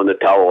want to throw in the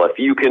towel. If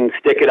you can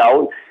stick it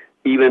out,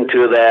 even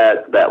to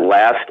that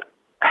last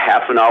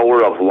half an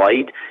hour of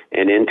light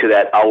and into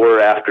that hour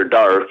after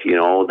dark,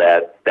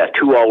 that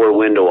 2-hour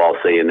window, I'll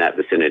say, in that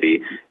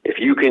vicinity, if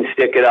you can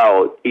stick it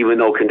out, even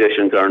though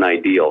conditions aren't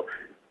ideal,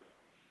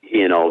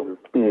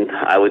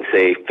 I would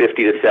say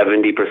 50 to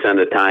 70% of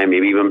the time,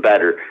 maybe even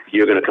better,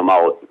 you're going to come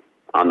out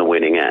on the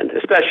winning end,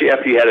 especially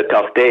after you had a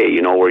tough day,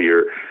 where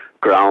you're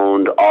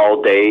ground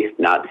all day,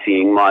 not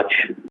seeing much.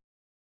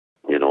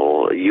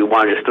 You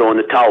want to just throw in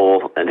the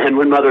towel, and then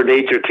when Mother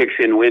Nature kicks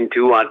in wind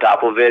too on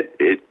top of it,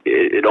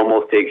 it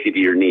almost takes you to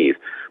your knees.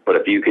 But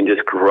if you can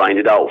just grind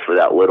it out for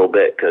that little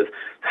bit, because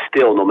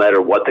still, no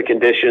matter what the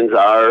conditions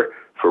are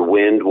for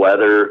wind,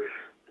 weather,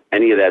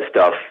 any of that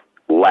stuff,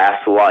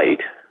 last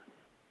light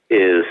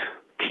is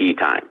key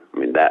time. I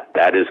mean,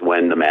 that is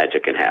when the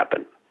magic can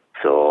happen.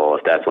 So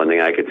if that's one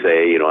thing I could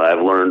say,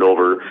 I've learned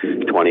over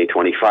 20,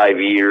 25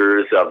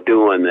 years of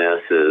doing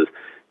this is,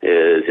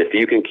 is if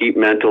you can keep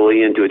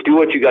mentally into it, do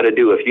what you got to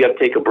do. If you have to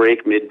take a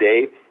break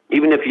midday,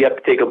 even if you have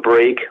to take a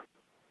break,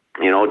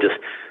 just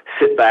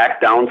sit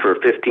back down for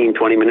 15,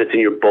 20 minutes in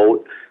your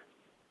boat,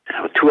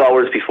 2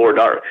 hours before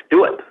dark.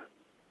 Do it.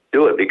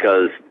 Do it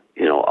because,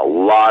 a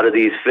lot of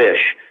these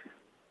fish,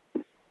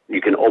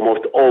 you can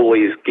almost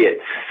always get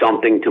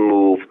something to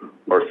move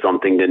or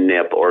something to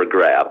nip or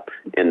grab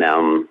in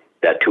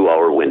that 2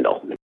 hour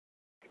window.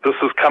 This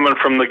is coming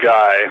from the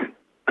guy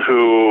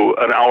who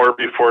an hour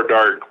before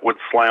dark would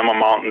slam a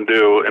Mountain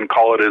Dew and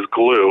call it his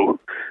glue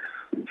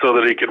so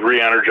that he could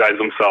re-energize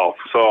himself.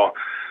 So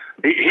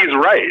he's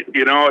right.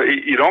 You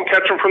don't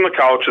catch him from the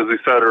couch, as he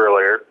said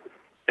earlier.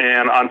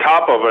 And on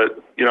top of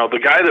it, the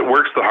guy that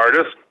works the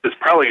hardest is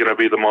probably going to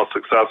be the most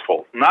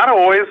successful. Not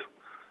always,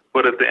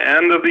 but at the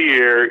end of the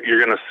year,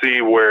 you're going to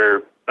see where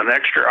an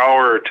extra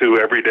hour or two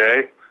every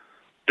day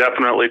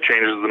definitely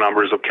changes the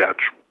numbers of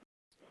catch.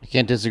 I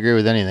can't disagree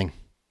with anything.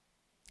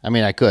 I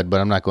mean, I could,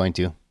 but I'm not going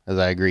to, as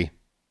I agree.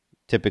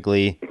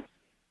 Typically,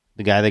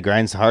 the guy that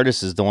grinds the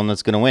hardest is the one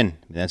that's going to win.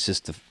 That's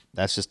just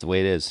the way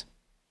it is.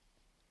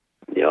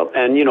 Yep,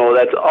 and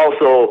that's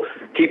also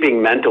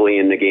keeping mentally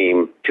in the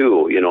game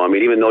too.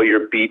 Even though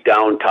you're beat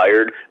down,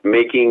 tired,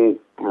 making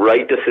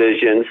right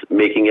decisions,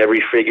 making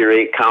every figure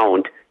eight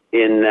count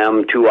in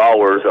them 2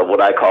 hours of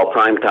what I call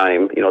prime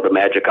time. The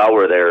magic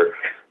hour there.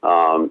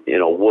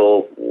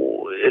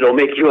 It'll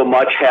make you a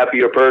much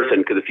happier person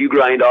because if you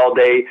grind all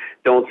day,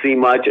 don't see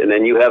much, and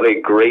then you have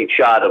a great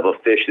shot of a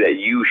fish that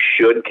you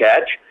should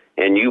catch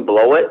and you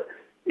blow it,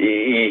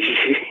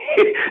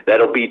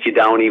 that'll beat you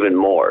down even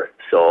more.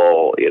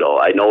 So,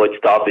 I know it's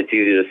tough. It's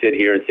easy to sit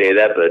here and say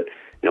that, but,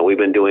 we've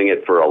been doing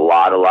it for a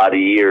lot of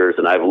years,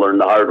 and I've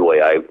learned the hard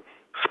way. I've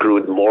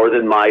screwed more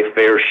than my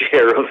fair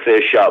share of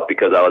fish up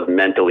because I was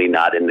mentally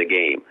not in the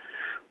game.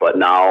 But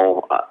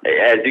now,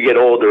 as you get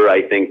older,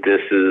 I think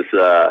this is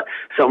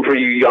something for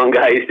you young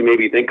guys to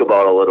maybe think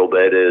about a little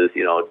bit is,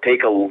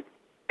 take a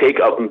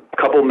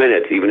couple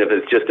minutes, even if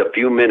it's just a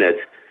few minutes,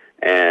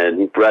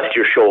 and rest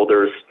your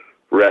shoulders,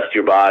 rest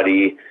your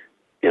body,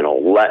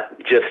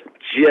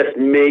 just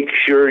make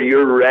sure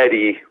you're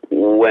ready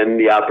when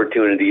the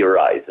opportunity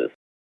arises.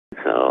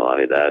 So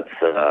that's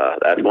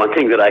one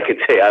thing that I could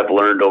say I've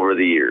learned over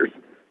the years.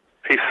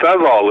 He says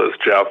all this,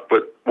 Jeff,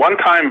 but one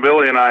time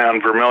Billy and I on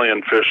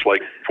Vermilion fished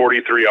like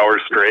 43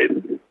 hours straight.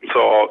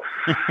 So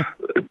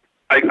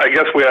I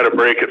guess we had a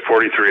break at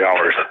 43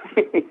 hours.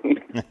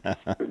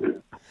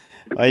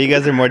 Well, you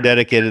guys are more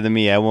dedicated than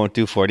me. I won't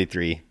do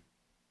 43.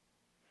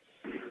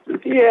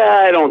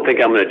 Yeah, I don't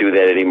think I'm going to do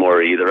that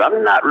anymore either.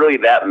 I'm not really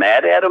that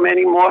mad at him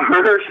anymore.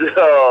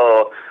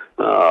 So,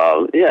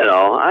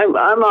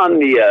 I'm on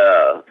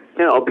the,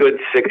 good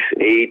 6,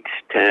 8,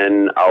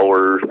 10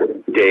 hour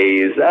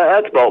days.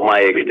 That's about my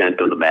extent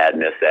of the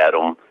madness at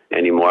him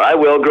anymore. I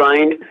will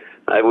grind,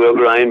 but I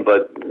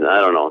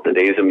don't know. The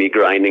days of me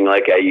grinding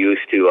like I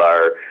used to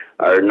are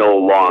no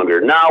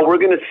longer. Now we're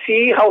going to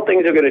see how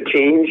things are going to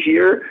change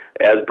here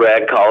as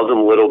Brad calls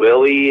him Little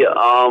Billy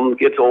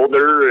gets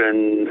older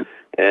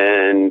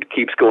and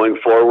keeps going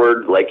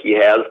forward like he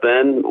has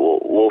been.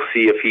 We'll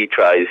see if he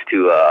tries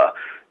to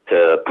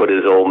put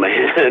his old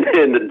man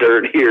in the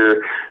dirt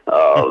here,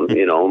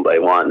 by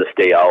wanting to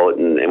stay out,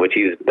 and which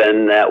he's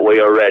been that way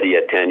already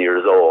at 10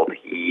 years old.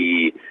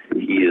 He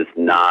is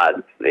not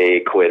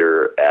a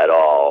quitter at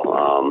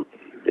all.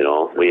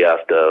 We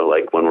have to,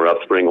 like when we're up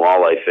spring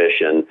walleye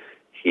fishing,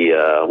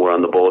 we're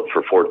on the boat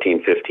for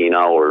 14, 15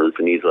 hours,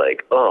 and he's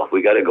like, "Oh,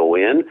 we got to go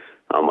in."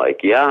 I'm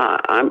like, "Yeah,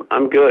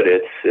 I'm good."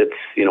 It's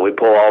we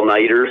pull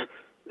all-nighters,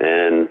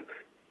 and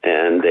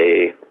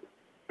they,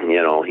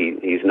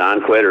 he's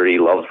non-quitter. He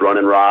loves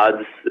running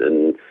rods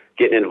and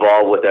getting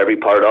involved with every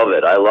part of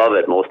it. I love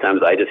it. Most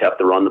times I just have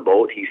to run the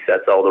boat. He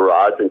sets all the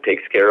rods and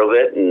takes care of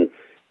it, and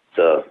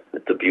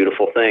it's a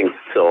beautiful thing.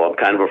 So I'm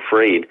kind of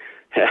afraid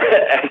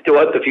as to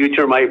what the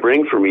future might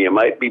bring for me. It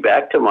might be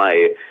back to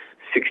my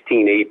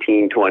 16,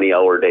 18,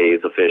 20-hour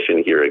days of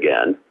fishing here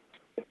again.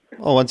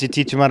 Well, once you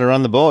teach him how to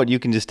run the boat, you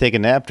can just take a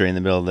nap during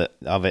the middle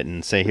of it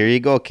and say, "Here you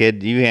go,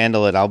 kid. You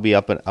handle it.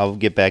 I'll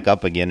get back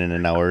up again in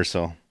an hour or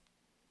so."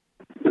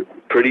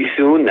 Pretty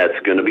soon, that's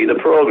going to be the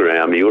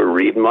program. You were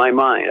reading my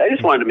mind. I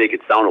just wanted to make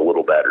it sound a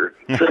little better.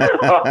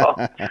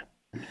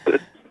 That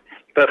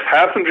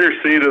passenger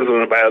seat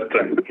isn't a bad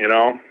thing,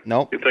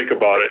 Nope. You think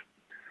about it.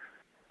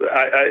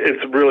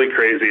 It's really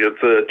crazy.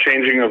 It's a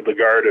changing of the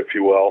guard, if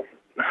you will.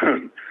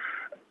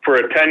 For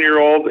a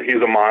 10-year-old,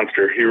 he's a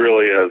monster. He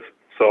really is.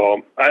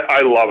 So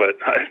I love it.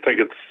 I think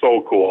it's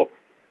so cool.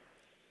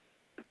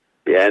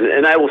 Yeah,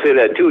 and I will say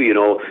that too,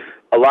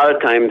 a lot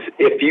of times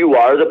if you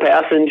are the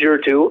passenger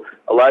too,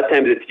 a lot of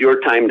times it's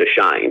your time to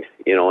shine,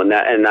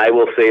 and I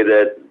will say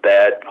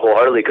that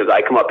wholeheartedly because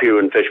I come up here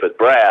and fish with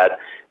Brad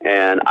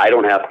and I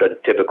don't have to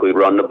typically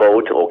run the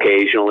boat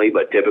occasionally,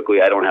 but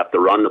typically I don't have to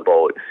run the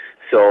boat.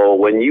 So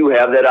when you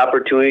have that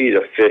opportunity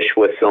to fish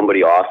with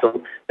somebody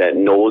awesome that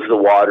knows the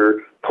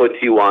water,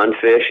 puts you on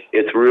fish,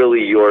 it's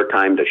really your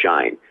time to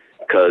shine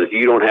because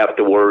you don't have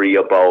to worry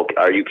about,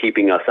 are you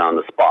keeping us on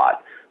the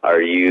spot?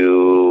 Are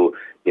you,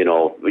 You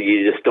know,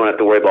 you just don't have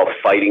to worry about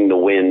fighting the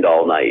wind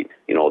all night.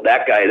 You know,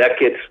 that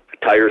gets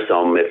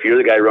tiresome. If you're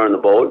the guy running the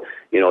boat,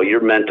 you know,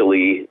 you're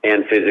mentally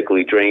and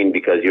physically drained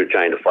because you're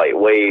trying to fight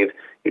waves.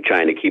 You're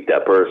trying to keep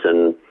that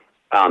person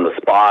on the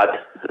spot.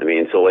 I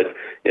mean, so it's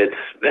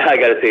I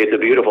got to say, it's a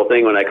beautiful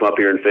thing when I come up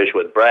here and fish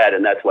with Brad,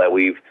 and that's why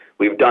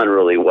we've done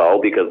really well,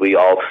 because we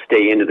all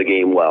stay into the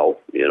game well.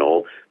 You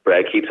know,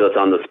 Brad keeps us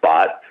on the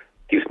spot,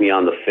 keeps me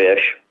on the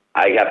fish.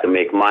 I have to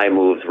make my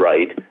moves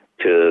right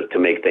to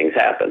make things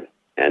happen,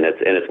 and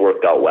it's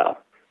worked out well.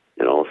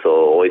 You know, so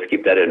always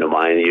keep that in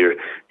mind.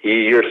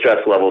 Your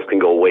stress levels can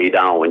go way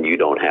down when you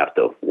don't have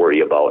to worry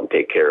about and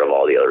take care of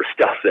all the other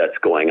stuff that's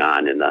going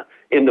on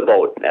in the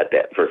boat at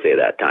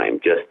that time.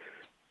 Just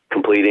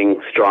completing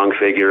strong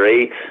figure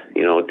eights,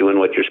 you know, doing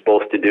what you're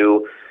supposed to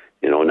do,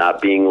 you know, not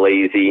being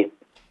lazy.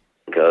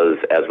 Because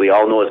as we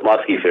all know as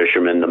muskie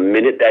fishermen, the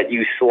minute that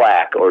you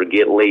slack or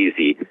get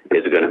lazy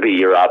is going to be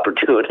your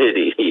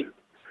opportunity.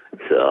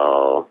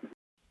 So,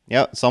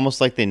 yeah, it's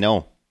almost like they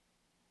know.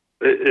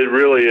 It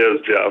really is,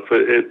 Jeff.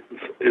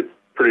 It's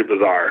pretty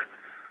bizarre.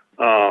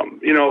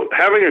 You know,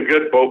 having a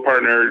good boat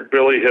partner,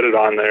 Billy hit it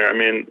on there. I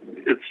mean,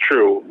 it's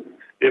true.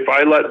 If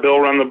I let Bill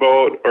run the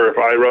boat, or if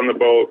I run the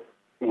boat,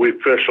 we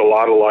fish a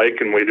lot alike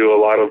and we do a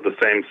lot of the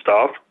same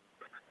stuff.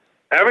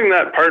 Having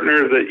that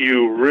partner that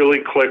you really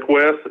click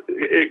with,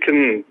 it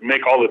can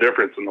make all the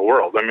difference in the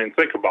world. I mean,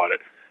 think about it.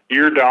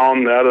 You're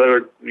down,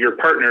 your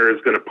partner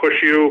is going to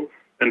push you,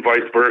 and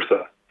vice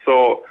versa.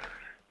 So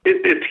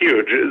it's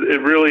huge.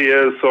 It really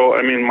is. So,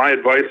 I mean, my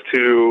advice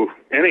to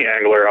any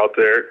angler out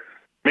there,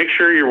 make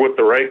sure you're with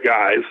the right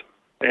guys,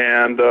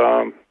 and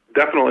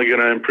definitely going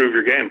to improve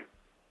your game.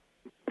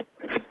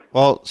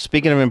 Well,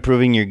 speaking of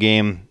improving your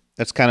game,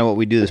 that's kind of what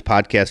we do this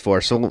podcast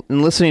for. So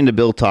in listening to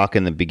Bill talk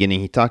in the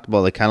beginning, he talked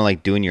about like kind of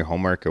like doing your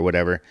homework or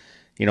whatever,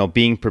 you know,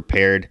 being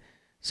prepared.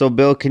 So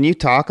Bill, can you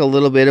talk a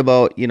little bit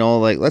about, you know,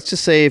 like let's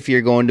just say if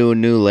you're going to a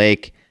new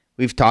lake,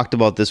 we've talked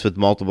about this with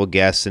multiple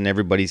guests and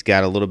everybody's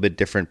got a little bit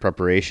different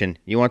preparation.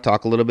 You want to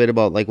talk a little bit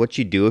about like what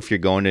you do if you're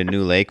going to a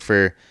new lake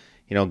for,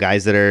 you know,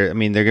 guys that are, I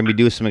mean, they're going to be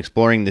doing some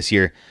exploring this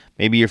year.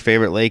 Maybe your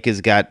favorite lake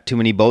has got too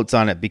many boats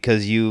on it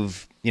because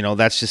you've, you know,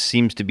 that just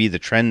seems to be the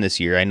trend this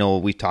year. I know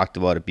we talked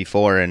about it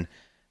before, and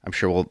I'm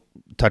sure we'll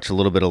touch a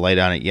little bit of light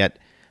on it yet,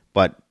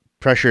 but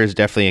pressure is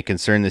definitely a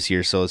concern this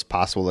year. So it's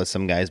possible that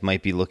some guys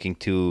might be looking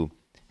to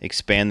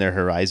expand their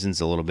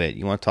horizons a little bit.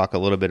 You want to talk a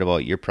little bit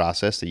about your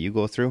process that you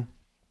go through?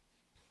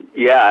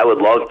 Yeah, I would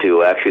love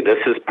to. Actually,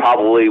 this is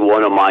probably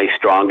one of my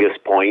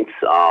strongest points.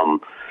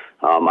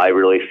 I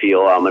really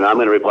feel, and I'm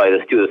going to reply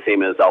this too, the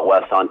same as out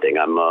west hunting.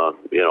 I'm a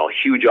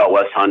huge out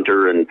west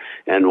hunter,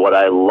 and what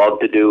I love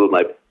to do,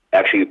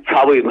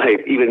 probably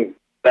even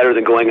better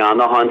than going on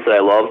the hunts that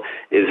I love,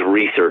 is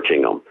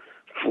researching them,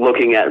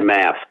 looking at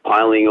maps,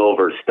 piling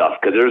over stuff,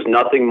 because there's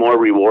nothing more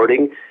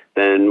rewarding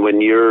than when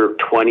you're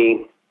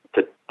 20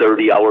 to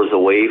 30 hours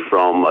away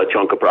from a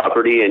chunk of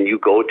property and you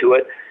go to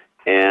it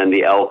and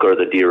the elk or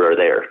the deer are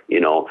there. You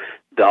know,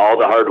 all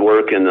the hard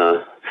work and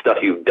the stuff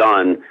you've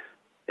done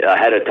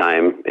ahead of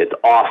time, it's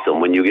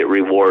awesome when you get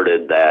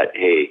rewarded that,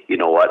 hey, you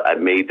know what, I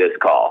made this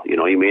call. You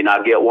know, you may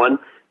not get one,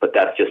 but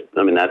that's just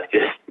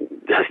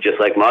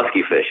like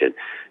muskie fishing,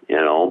 you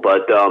know.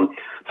 But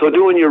so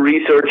doing your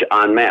research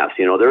on maps,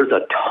 you know, there's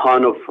a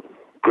ton of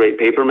great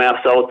paper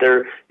maps out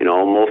there. You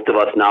know, most of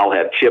us now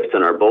have chips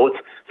in our boats.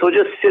 So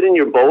just sit in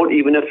your boat,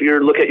 even if you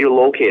look at your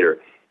locator.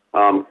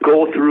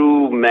 Go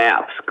through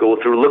maps,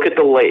 look at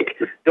the lake.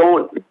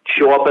 Don't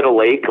show up at a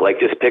lake, like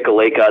just pick a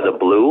lake out of the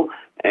blue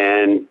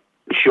and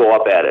show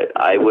up at it.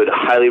 I would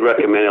highly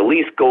recommend at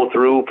least go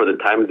through for the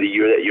time of the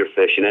year that you're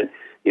fishing it.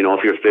 You know,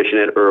 if you're fishing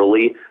it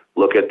early,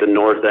 look at the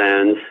north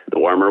ends, the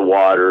warmer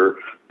water,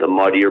 the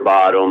muddier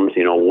bottoms,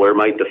 you know, where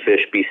might the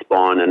fish be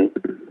spawning?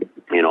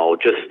 You know,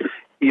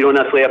 you don't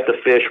necessarily have to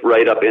fish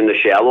right up in the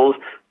shallows,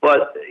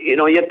 but, you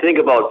know, you have to think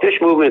about fish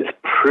movement's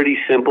pretty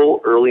simple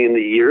early in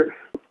the year.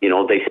 You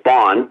know, they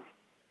spawn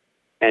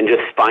and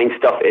just find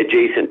stuff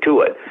adjacent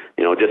to it.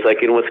 You know, just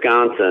like in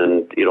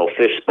Wisconsin, you know,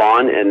 fish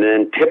spawn, and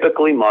then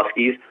typically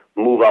muskies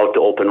move out to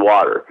open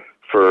water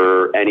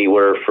for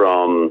anywhere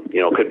from,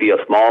 you know, could be a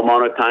small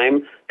amount of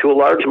time to a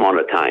large amount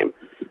of time.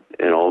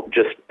 You know,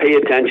 just pay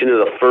attention to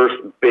the first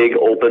big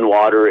open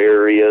water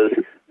areas,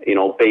 you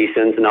know,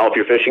 basins. Now, if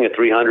you're fishing a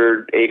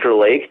 300-acre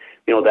lake,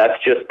 you know,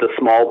 that's just a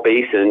small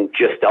basin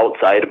just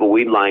outside of a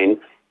weed line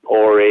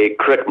or a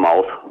creek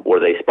mouth where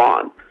they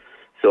spawn.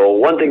 So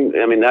one thing,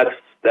 I mean, that's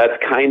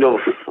kind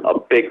of a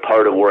big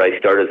part of where I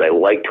start, is I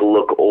like to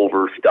look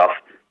over stuff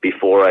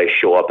before I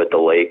show up at the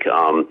lake.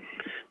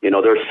 You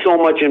know, there's so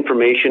much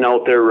information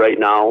out there right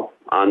now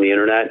on the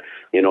internet.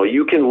 You know,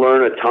 you can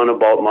learn a ton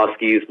about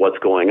muskies, what's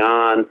going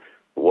on,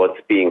 what's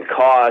being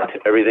caught,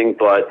 everything.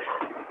 But,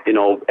 you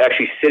know,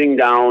 actually sitting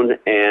down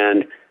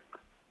and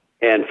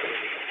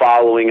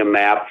following a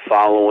map,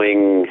 I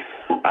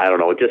don't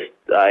know,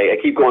 I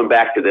keep going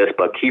back to this,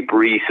 but keep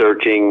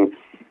researching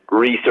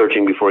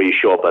before you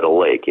show up at a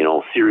lake. You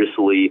know,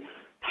 seriously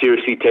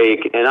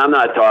take, and I'm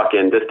not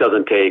talking, this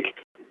doesn't take,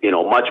 you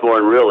know, much more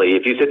than really,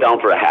 if you sit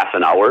down for a half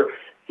an hour,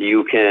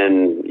 you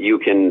can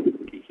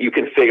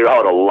figure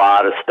out a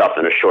lot of stuff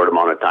in a short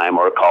amount of time,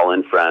 or call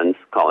in friends,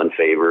 call in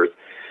favors.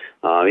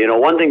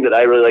 One thing that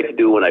I really like to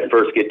do when I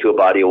first get to a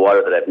body of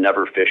water that I've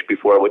never fished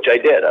before, which I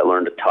did, I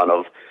learned a ton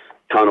of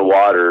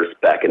waters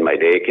back in my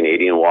day,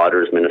 Canadian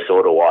waters,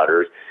 Minnesota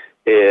waters,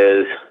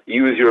 is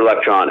use your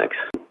electronics.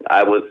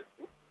 I was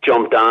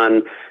jumped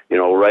on,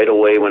 right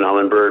away when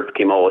Humminbird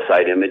came out with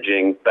side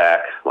imaging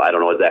back. Well, I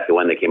don't know exactly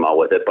when they came out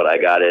with it, but I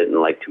got it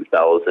in like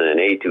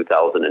 2008,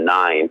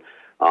 2009.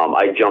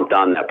 I jumped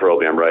on that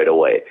program right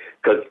away,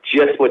 because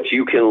just what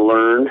you can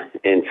learn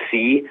and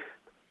see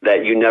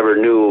that you never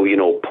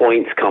knew,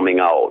 points coming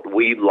out,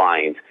 weed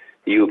lines.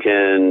 You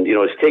can,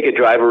 just take a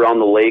drive around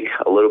the lake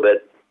a little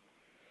bit,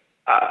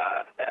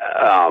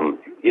 and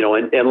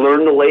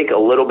learn the lake a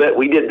little bit.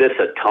 We did this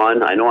a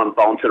ton. I know I'm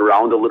bouncing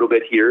around a little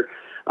bit here,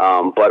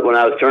 but when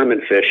I was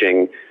tournament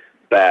fishing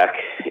back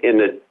I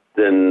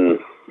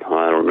don't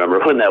remember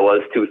when that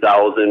was,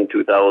 2000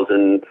 to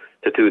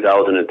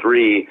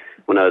 2003,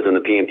 when I was in the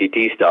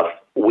PMTT stuff,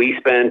 we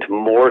spent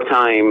more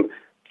time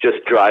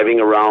just driving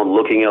around,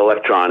 looking at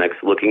electronics,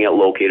 looking at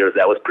locators.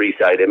 That was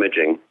pre-side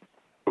imaging.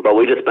 But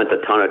we just spent a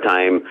ton of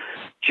time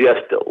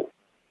just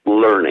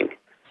learning.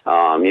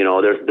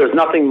 There's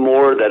nothing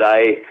more that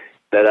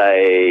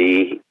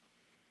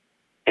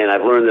and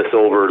I've learned this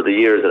over the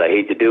years that I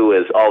hate to do,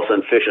 is all of a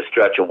sudden fish a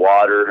stretch of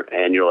water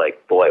and you're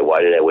like, boy, why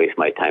did I waste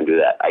my time do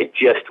that? I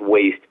just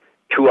waste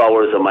 2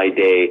 hours of my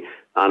day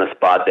on a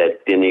spot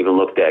that didn't even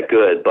look that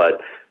good.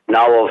 But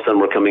now all of a sudden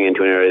we're coming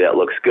into an area that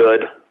looks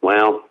good.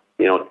 Well,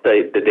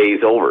 the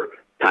day's over.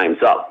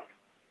 Time's up.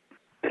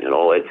 I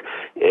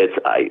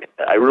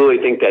really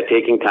think that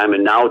taking time,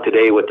 and now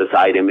today with the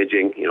side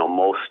imaging,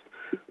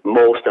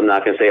 most, I'm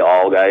not going to say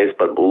all guys,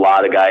 but a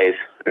lot of guys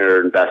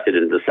are invested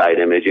in the side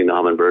imaging. The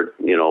Humminbird,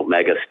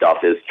 mega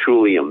stuff is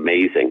truly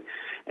amazing.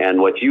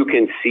 And what you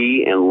can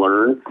see and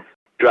learn,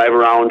 drive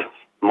around,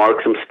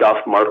 mark some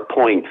stuff, mark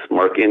points,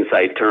 mark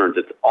inside turns.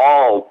 It's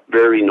all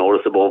very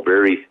noticeable,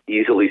 very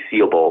easily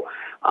seeable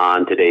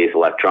on today's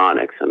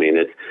electronics. I mean,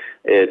 it's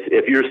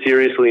if you're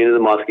seriously into the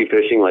muskie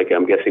fishing, like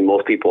I'm guessing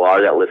most people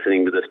are that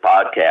listening to this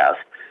podcast,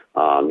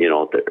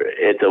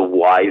 it's a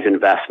wise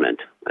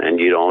investment, and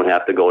you don't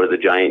have to go to the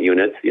giant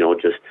units.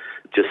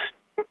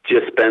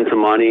 Just spend some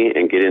money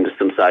and get into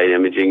some side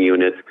imaging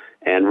units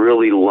and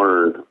really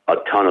learn a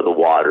ton of the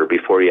water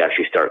before you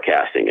actually start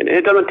casting. And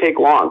it doesn't take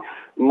long.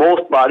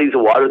 Most bodies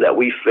of water that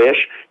we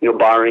fish,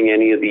 barring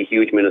any of the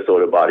huge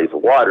Minnesota bodies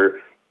of water,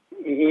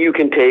 you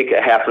can take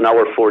a half an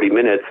hour, 40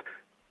 minutes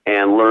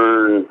and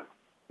learn,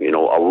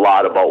 a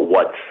lot about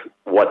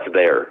what's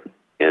there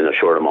in a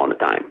short amount of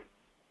time.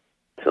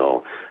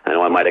 So I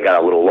know I might have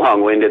got a little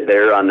long-winded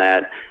there on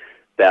that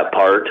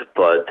part,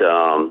 but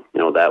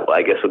that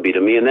I guess would be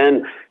to me. And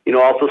then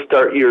also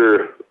start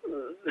your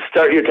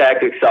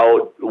tactics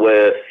out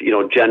with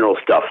general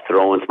stuff,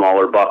 throwing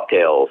smaller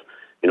bucktails,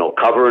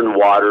 covering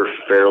water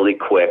fairly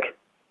quick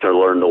to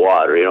learn the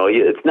water.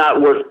 It's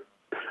not worth,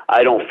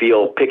 I don't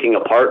feel, picking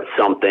apart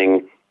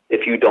something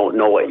if you don't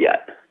know it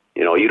yet.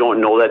 You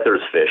don't know that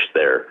there's fish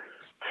there.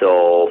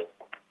 So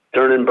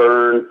turn and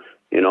burn,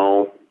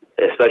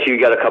 especially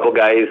you got a couple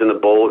guys in the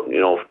boat,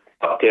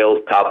 bucktails,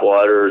 top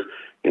waters,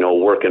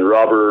 working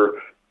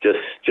rubber, just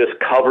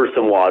cover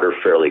some water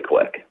fairly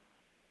quick.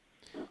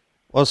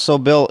 Well, so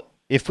Bill,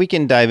 if we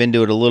can dive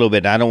into it a little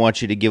bit, I don't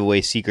want you to give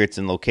away secrets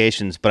and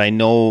locations, but I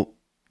know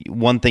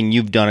one thing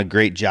you've done a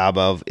great job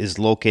of is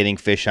locating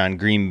fish on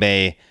Green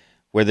Bay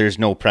where there's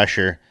no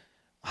pressure.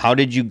 How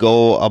did you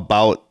go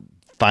about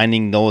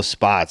finding those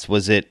spots?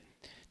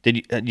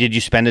 Did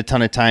you spend a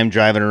ton of time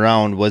driving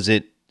around? Was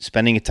it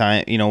spending a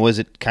time, was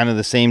it kind of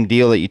the same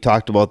deal that you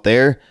talked about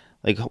there?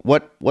 Like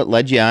what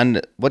led you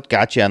on, what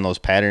got you on those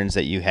patterns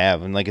that you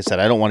have? And like I said,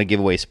 I don't want to give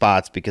away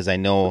spots because I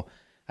know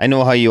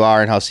how you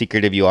are and how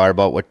secretive you are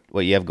about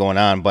what you have going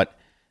on, but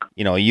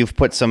you've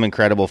put some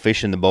incredible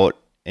fish in the boat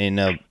in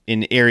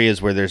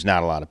areas where there's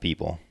not a lot of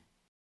people.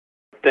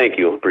 Thank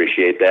you.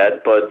 Appreciate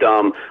that. But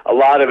a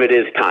lot of it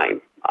is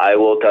time. I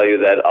will tell you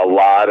that a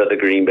lot of the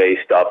Green Bay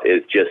stuff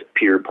is just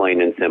pure,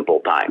 plain and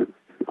simple time.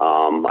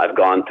 I've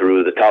gone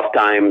through the tough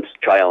times,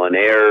 trial and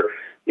error,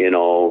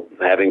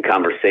 having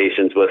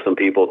conversations with some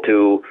people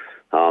too.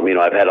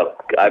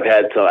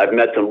 I've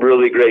met some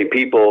really great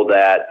people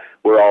that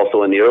were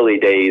also in the early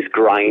days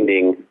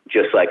grinding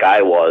just like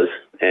I was.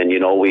 And,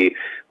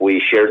 we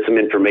shared some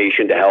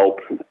information to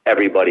help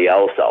everybody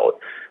else out.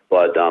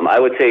 But I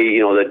would say,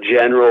 the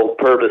general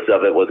purpose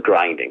of it was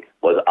grinding,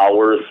 was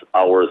hours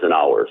and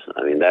hours.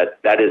 I mean,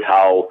 that is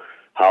how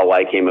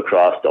I came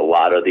across a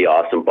lot of the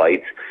awesome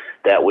bites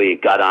that we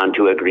got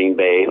onto at Green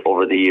Bay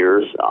over the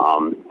years.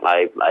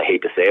 I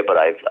hate to say it, but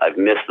I've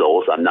missed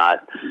those. I'm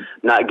not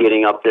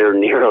getting up there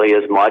nearly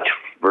as much,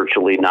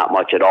 virtually not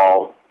much at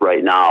all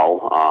right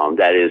now.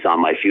 That is on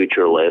my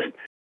future list.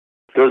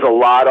 There's a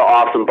lot of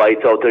awesome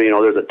bites out there.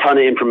 There's a ton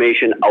of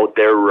information out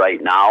there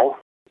right now,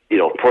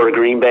 for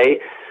Green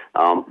Bay.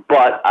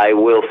 But I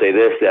will say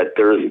this, that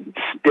there's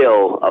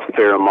still a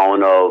fair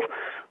amount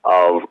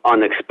of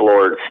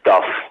unexplored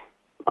stuff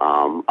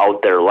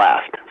out there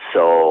left.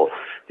 So,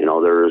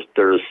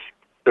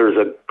 there's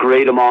a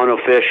great amount of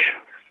fish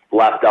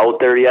left out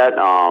there yet.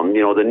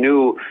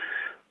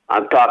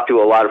 I've talked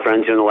to a lot of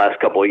friends in the last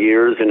couple of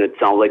years, and it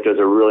sounds like there's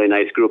a really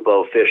nice group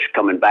of fish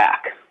coming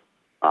back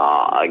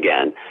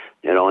again.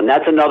 And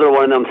that's another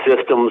one of them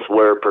systems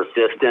where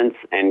persistence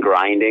and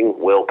grinding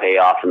will pay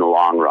off in the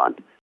long run.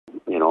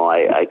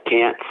 I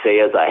can't say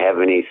as I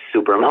have any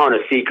super amount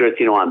of secrets,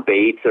 on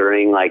baits or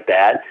anything like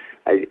that.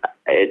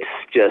 It's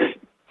just,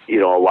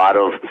 a lot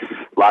of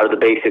the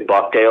basic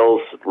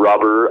bucktails,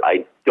 rubber.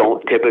 I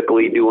don't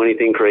typically do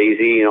anything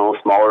crazy,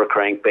 smaller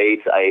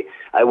crankbaits.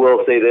 I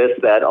will say this,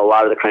 that a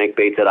lot of the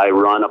crankbaits that I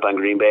run up on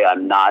Green Bay,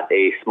 I'm not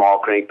a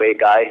small crankbait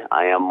guy.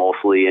 I am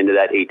mostly into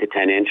that 8 to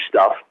 10 inch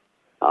stuff.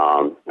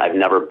 I've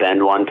never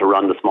been one to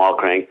run the small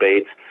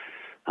crankbaits.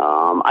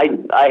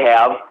 I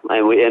have,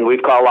 and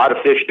we've caught a lot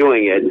of fish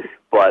doing it,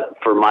 but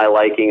for my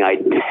liking, I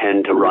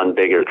tend to run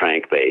bigger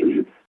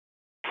crankbaits.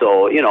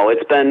 So,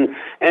 it's been,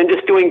 and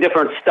just doing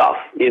different stuff,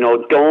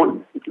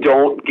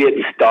 don't get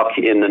stuck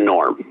in the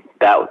norm.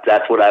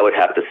 That's what I would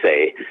have to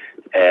say,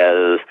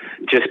 as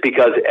just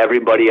because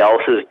everybody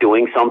else is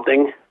doing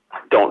something,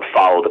 don't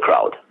follow the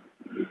crowd.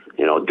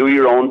 Do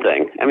your own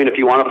thing. I mean, if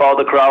you want to follow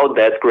the crowd,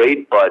 that's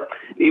great, but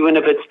even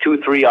if it's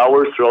 2-3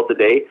 hours throughout the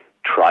day,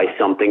 try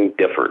something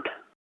different.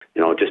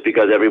 Just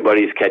because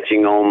everybody's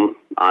catching them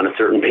on a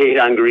certain bait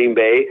on Green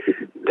Bay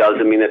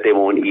doesn't mean that they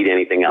won't eat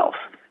anything else.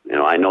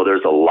 I know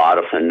there's a lot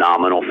of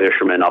phenomenal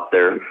fishermen up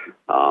there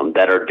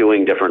that are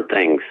doing different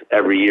things.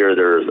 Every year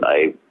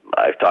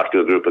I've talked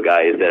to a group of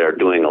guys that are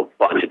doing a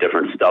bunch of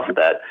different stuff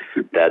that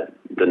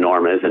the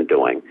norm isn't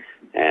doing,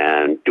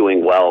 and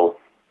doing well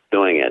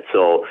doing it.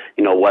 So,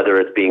 whether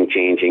it's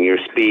changing your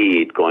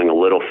speed, going a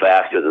little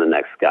faster than the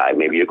next guy,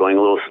 maybe you're going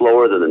a little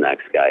slower than the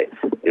next guy.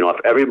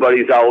 If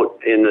everybody's out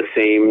in the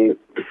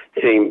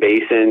same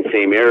basin,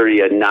 same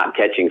area, not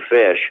catching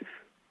fish,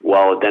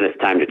 well, then it's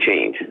time to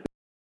change.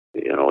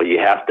 You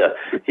have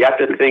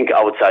to think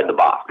outside the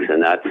box,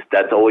 and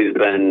that's always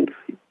been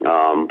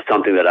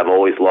something that I've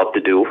always loved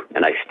to do,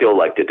 and I still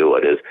like to do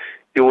it, is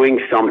doing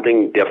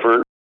something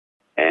different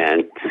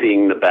and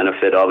seeing the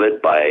benefit of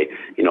it by,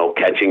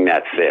 catching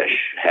that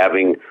fish,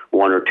 having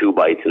 1 or 2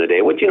 bites in a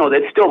day, which,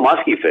 that's still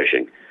musky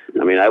fishing.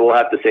 I mean, I will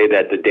have to say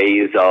that the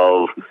days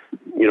of,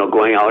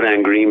 going out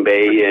on Green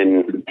Bay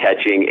and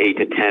catching 8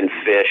 to 10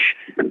 fish,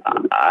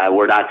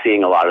 we're not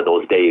seeing a lot of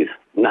those days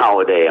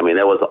nowadays. I mean,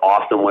 that was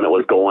awesome when it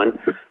was going,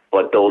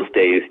 but those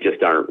days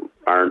just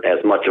aren't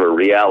as much of a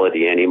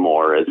reality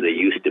anymore as they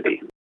used to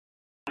be.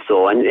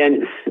 So,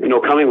 and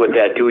coming with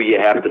that too, you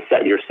have to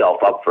set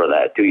yourself up for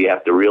that too. You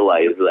have to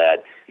realize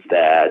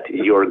that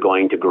you're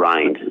going to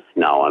grind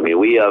now. I mean,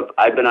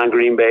 I've been on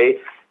Green Bay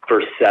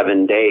for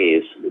 7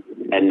 days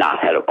and not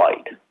had a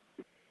bite.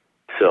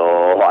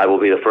 So I will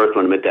be the first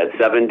one to admit that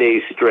 7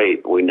 days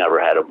straight, we never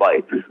had a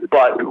bite.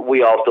 But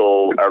we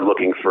also are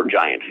looking for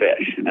giant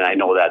fish. And I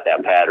know that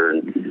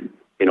pattern,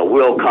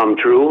 will come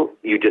true.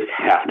 You just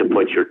have to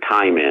put your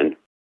time in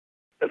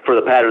for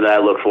the pattern that I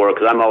look for,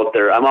 because I'm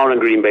out in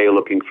Green Bay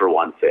looking for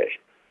one fish.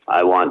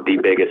 I want the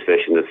biggest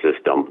fish in the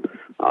system.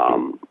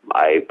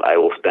 I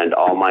will spend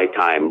all my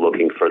time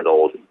looking for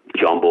those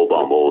jumbo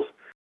bumbles.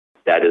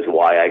 That is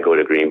why I go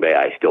to Green Bay.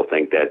 I still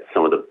think that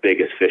some of the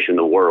biggest fish in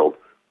the world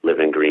live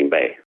in Green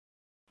Bay.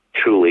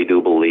 Truly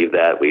do believe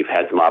that. We've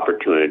had some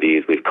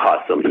opportunities. We've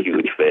caught some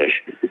huge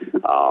fish.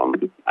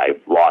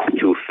 I've lost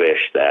 2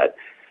 fish that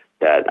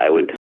I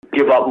would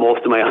give up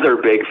most of my other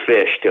big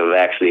fish to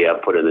actually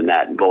have put in the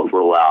net. Both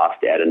were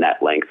lost at a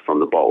net length from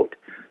the boat.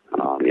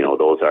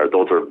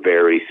 Those are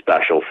very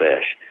special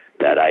fish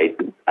that I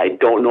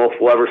don't know if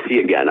we'll ever see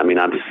again. I mean,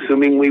 I'm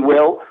assuming we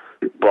will,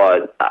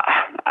 but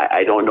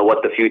I don't know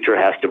what the future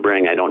has to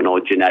bring. I don't know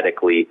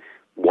genetically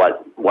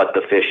what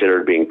the fish that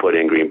are being put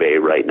in Green Bay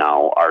right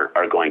now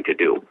are going to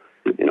do.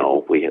 There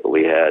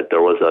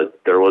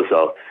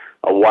was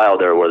a while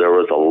there where there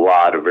was a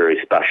lot of very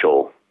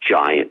special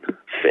giant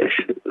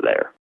fish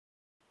there.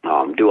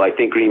 Do I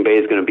think Green Bay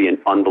is going to be an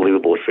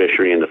unbelievable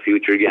fishery in the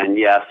future again?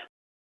 Yes.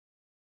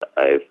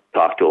 I've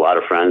talked to a lot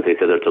of friends. They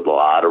said there's a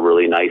lot of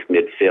really nice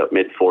mid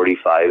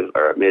 45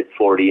 or mid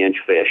 40 inch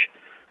fish.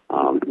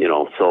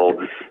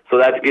 So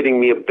that's getting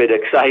me a bit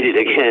excited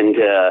again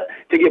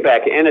to get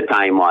back in a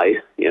time wise.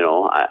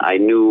 I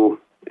knew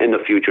in the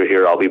future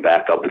here I'll be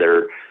back up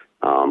there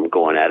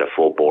going at it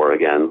full bore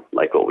again,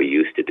 like what we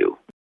used to do.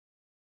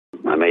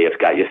 I may have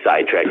got you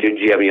sidetracked. Did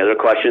you have any other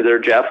questions there,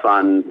 Jeff,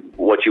 on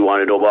what you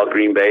want to know about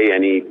Green Bay?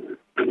 Any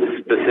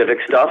specific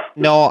stuff?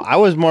 No, I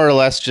was more or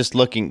less just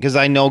looking, because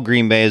I know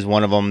Green Bay is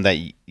one of them that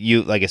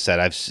you, like I said,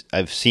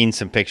 I've seen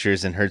some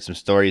pictures and heard some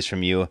stories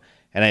from you,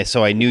 and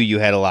so I knew you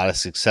had a lot of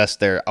success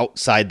there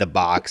outside the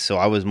box. So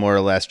I was more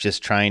or less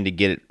just trying to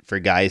get it for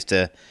guys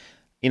to,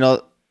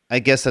 I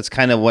guess that's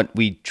kind of what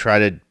we try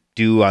to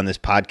do on this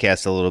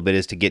podcast a little bit,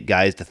 is to get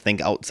guys to think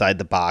outside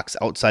the box,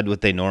 outside what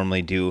they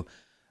normally do,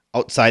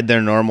 outside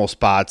their normal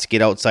spots,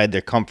 get outside their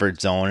comfort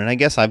zone. And I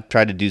guess I've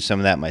tried to do some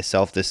of that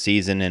myself this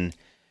season. And,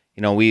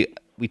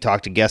 we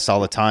talk to guests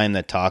all the time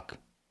that talk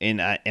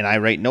and I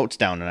write notes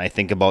down and I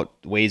think about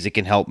ways it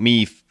can help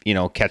me,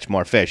 catch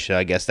more fish. So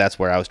I guess that's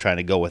where I was trying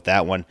to go with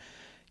that one.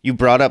 You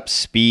brought up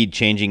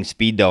changing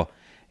speed though.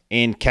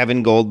 And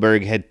Kevin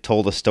Goldberg had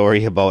told a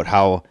story about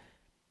how,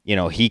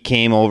 he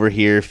came over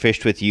here,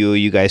 fished with you.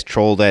 You guys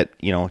trolled at,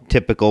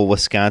 typical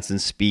Wisconsin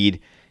speed.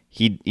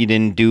 You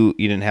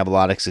didn't have a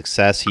lot of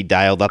success. He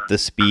dialed up the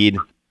speed,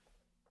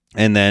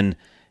 and then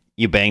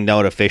you banged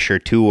out a fish or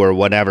two or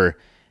whatever.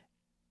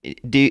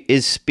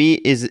 Is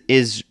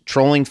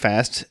trolling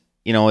fast?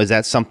 Is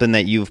that something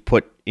that you've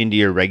put into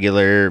your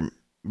regular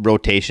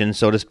rotation,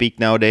 so to speak,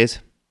 nowadays?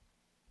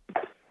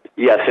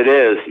 Yes, it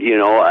is.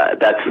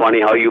 That's funny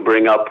how you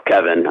bring up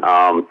Kevin.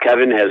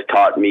 Kevin has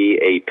taught me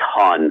a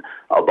ton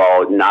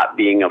about not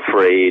being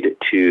afraid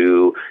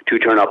to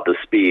turn up the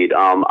speed.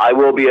 I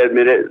will be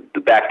admitted,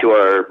 back to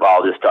our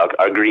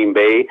Green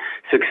Bay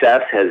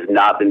success has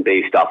not been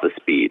based off of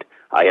speed.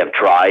 I have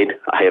tried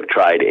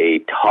a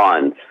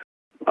ton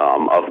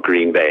of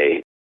Green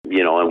Bay,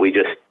 and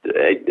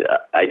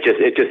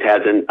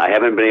I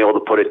haven't been able to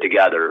put it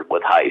together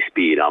with high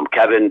speed.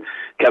 Kevin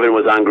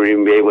was on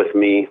Green Bay with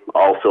me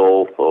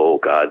also,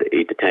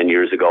 8 to 10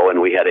 years ago,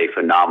 and we had a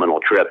phenomenal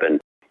trip. And,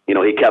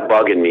 he kept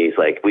bugging me. He's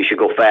like, we should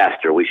go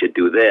faster. We should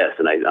do this.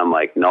 And I'm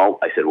like, no,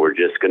 I said, we're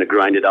just going to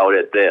grind it out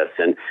at this.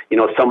 And,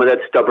 some of that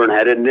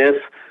stubborn-headedness,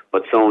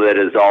 but some of it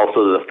is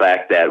also the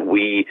fact that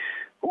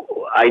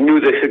I knew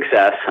the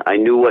success. I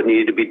knew what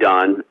needed to be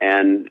done.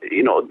 And,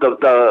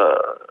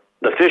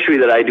 the fishery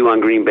that I do on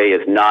Green Bay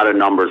is not a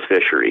numbers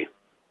fishery.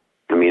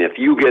 I mean, if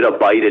you get a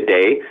bite a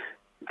day,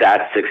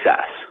 that's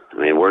success.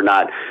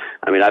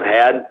 I've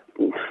had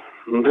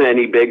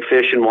many big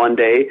fish in one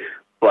day,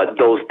 but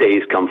those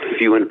days come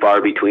few and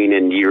far between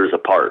and years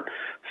apart.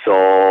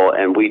 So,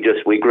 and we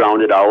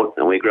ground it out,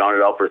 and we ground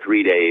it out for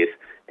 3 days,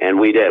 and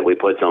we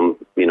put some,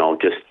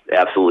 just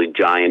absolutely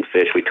giant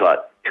fish. We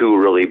caught 2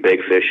 really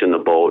big fish in the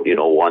boat,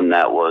 one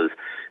that was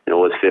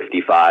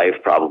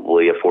 55,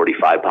 probably a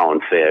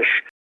 45-pound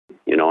fish.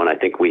 And I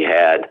think we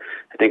had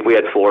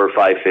 4 or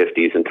 5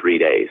 50s in 3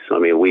 days. So,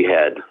 we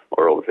had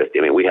over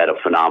 50. We had a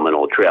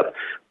phenomenal trip.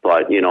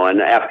 But,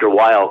 and after a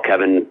while,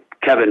 Kevin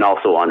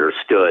also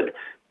understood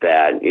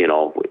that,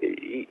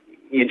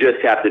 you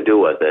just have to do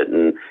with it.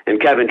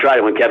 And Kevin tried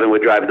it. When Kevin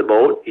would drive the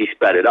boat, he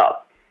sped it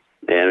up.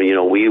 And,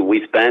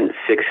 we spent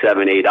 6,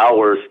 7, 8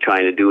 hours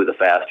trying to do the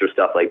faster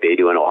stuff like they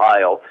do in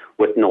Ohio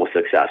with no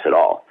success at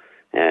all.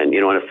 And,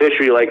 in a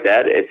fishery like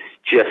that, it's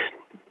just,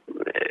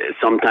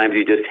 sometimes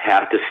you just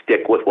have to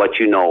stick with what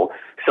you know.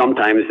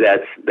 Sometimes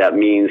that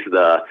means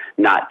the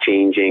not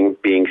changing,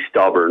 being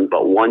stubborn.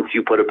 But once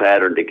you put a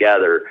pattern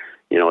together,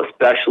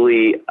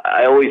 especially,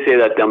 I always say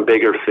that them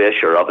bigger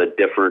fish are of a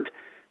different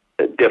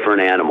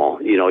animal.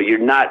 You're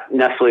not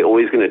necessarily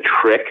always going to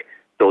trick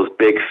those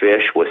big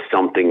fish with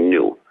something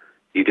new.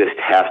 You just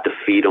have to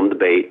feed them the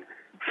bait,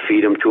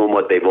 feed them to them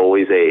what they've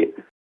always ate.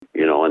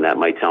 And that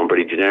might sound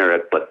pretty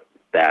generic, but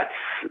that's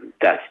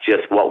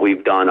just what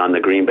we've done on the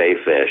Green Bay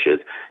fish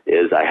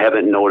is I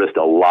haven't noticed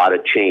a lot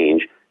of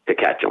change to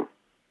catch them.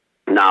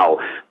 Now,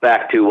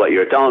 back to what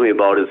you're telling me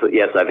about is,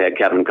 yes, I've had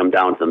Kevin come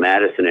down to the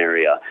Madison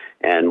area,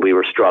 and we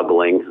were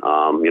struggling,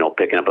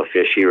 picking up a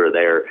fish here or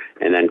there,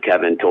 and then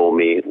Kevin told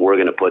me, we're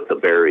going to put the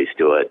berries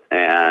to it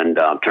and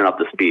turn up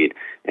the speed.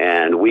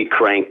 And we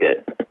cranked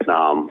it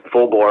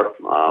full bore.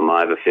 I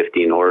have a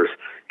 15-horse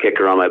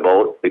kicker on my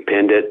boat. We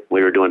pinned it.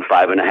 We were doing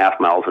 5.5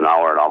 miles an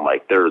hour, and I'm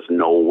like, there's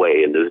no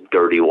way in this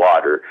dirty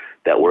water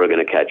that we're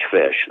going to catch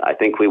fish. I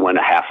think we went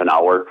a half an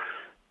hour,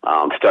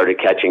 started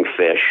catching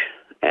fish,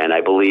 and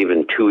I believe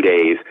in 2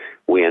 days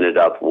we ended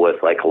up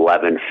with like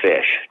 11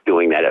 fish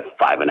doing that at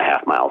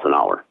 5.5 miles an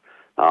hour.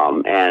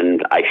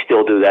 And I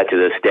still do that to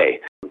this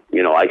day.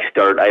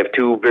 I have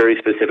 2 very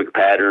specific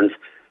patterns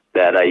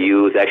that I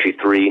use, actually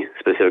 3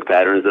 specific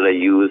patterns that I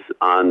use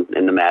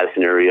in the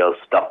Madison area,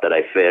 stuff that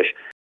I fish.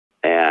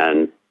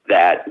 And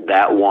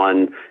that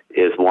one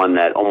is one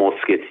that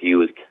almost gets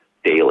used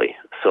daily.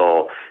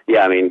 So,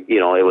 yeah,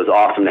 it was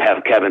awesome to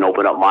have Kevin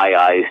open up my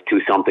eyes to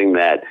something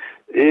that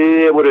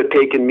it would have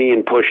taken me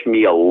and pushed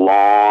me a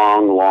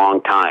long, long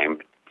time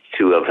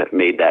to have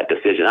made that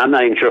decision. I'm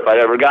not even sure if I'd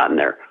ever gotten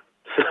there.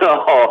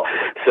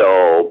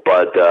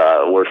 But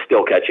we're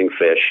still catching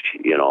fish.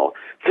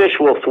 Fish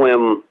will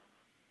swim.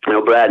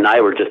 Brad and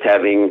I were just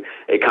having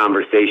a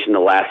conversation the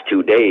last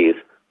 2 days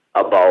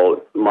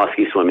about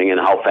muskie swimming and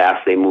how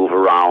fast they move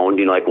around.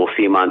 We'll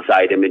see them on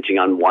side imaging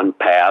on one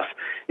pass,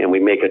 and we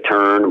make a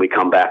turn, we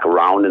come back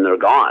around, and they're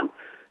gone.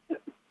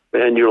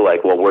 And you're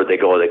like, well, where'd they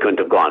go? They couldn't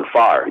have gone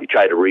far. You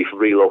try to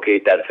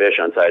relocate that fish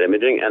on side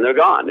imaging, and they're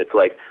gone. It's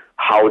like,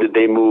 how did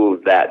they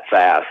move that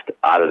fast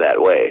out of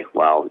that way?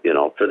 Well,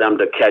 for them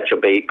to catch a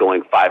bait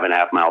going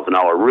 5.5 miles an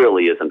hour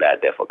really isn't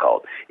that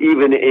difficult.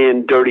 Even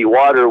in dirty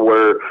water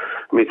where,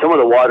 some of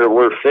the water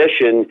we're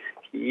fishing,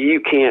 you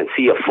can't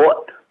see a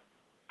foot.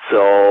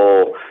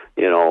 So,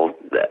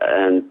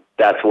 and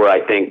that's where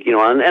I think, and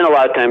a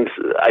lot of times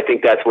I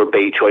think that's where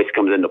bait choice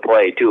comes into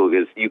play too,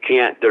 because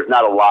there's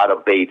not a lot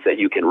of baits that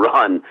you can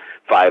run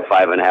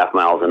 5.5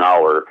 miles an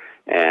hour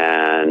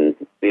and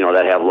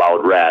that have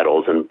loud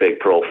rattles and big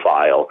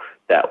profile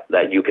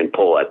that you can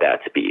pull at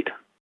that speed.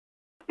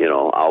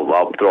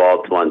 I'll throw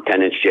out one.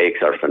 10-inch jakes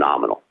are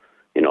phenomenal.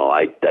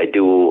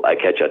 I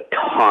catch a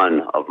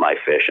ton of my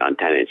fish on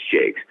 10-inch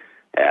jakes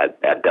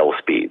at those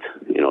speeds.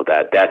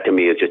 That to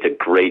me is just a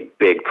great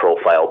big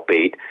profile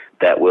bait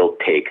that will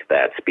take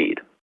that speed.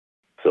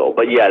 So,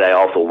 but yet I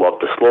also love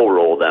to slow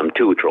roll them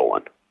too,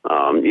 trolling.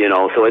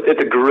 So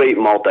it's a great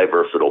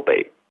multi-versatile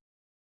bait.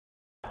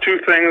 Two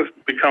things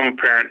become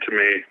apparent to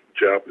me,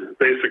 Jeff.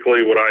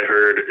 Basically, what I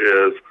heard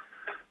is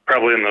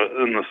probably in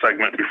the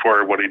segment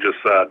before what he just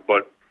said,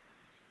 but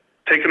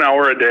take an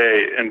hour a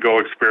day and go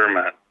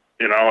experiment.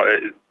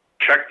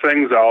 Check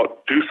things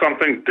out. Do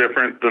something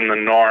different than the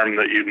norm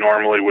that you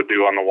normally would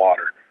do on the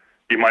water.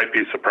 You might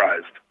be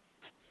surprised.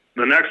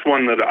 The next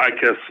one that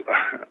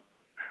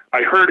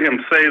I heard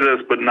him say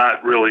this, but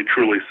not really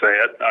truly say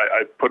it.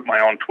 I put my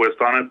own twist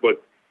on it,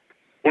 but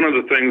one of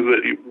the things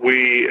that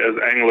we as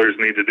anglers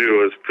need to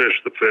do is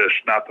fish the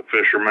fish, not the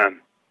fishermen.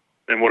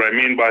 And what I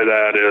mean by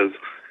that is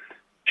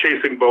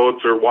chasing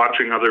boats or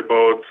watching other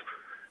boats.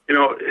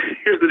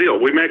 Here's the deal.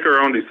 We make our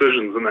own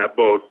decisions in that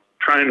boat.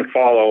 Trying to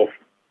follow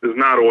is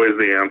not always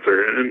the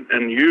answer.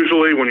 And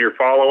usually when you're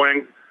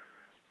following,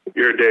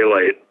 you're a day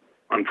late,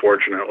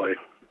 unfortunately.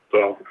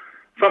 So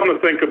something to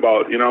think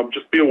about,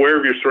 just be aware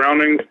of your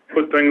surroundings,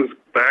 put things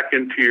back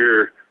into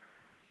your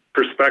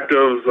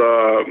perspectives.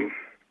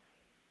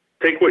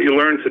 Take what you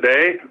learned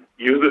today,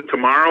 use it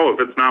tomorrow. If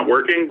it's not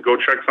working, go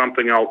check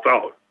something else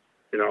out.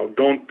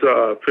 Don't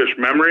fish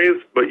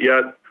memories, but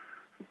yet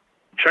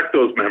check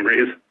those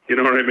memories. You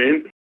know what I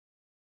mean?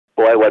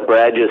 Boy, what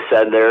Brad just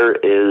said there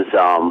is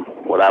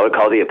what I would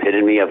call the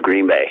epitome of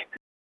Green Bay.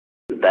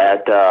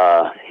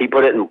 That he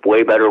put it in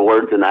way better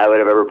words than I would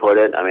have ever put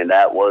it. I mean,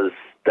 that was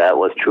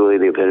truly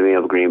the epitome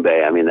of Green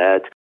Bay. I mean,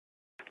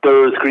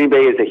 Green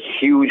Bay is a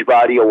huge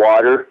body of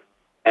water,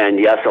 and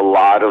yes, a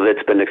lot of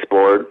it's been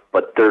explored,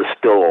 but there's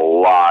still a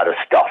lot of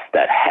stuff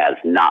that has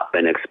not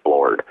been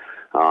explored.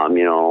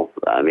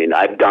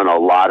 I've done a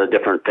lot of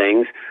different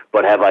things,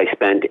 but have I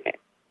spent,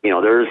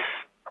 there's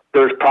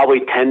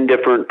probably 10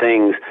 different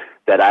things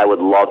that I would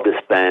love to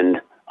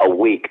spend a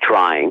week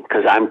trying,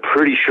 because I'm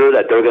pretty sure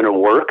that they're going to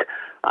work.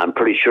 I'm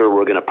pretty sure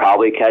we're going to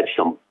probably catch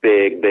some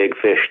big, big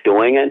fish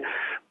doing it,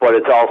 but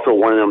it's also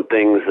one of them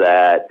things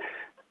that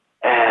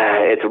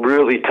it's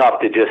really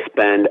tough to just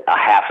spend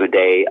a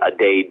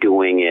day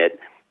doing it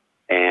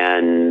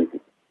and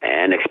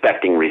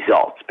expecting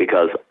results,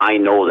 because I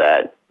know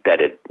that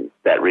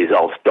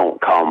results don't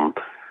come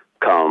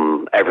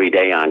every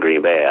day on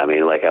Green Bay. I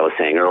mean, like I was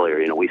saying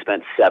earlier, we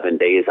spent 7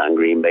 days on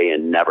Green Bay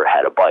and never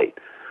had a bite.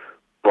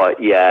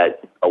 But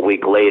yet a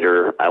week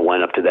later, I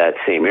went up to that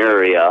same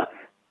area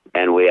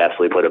and we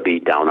actually put a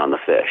beat down on the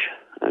fish.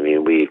 I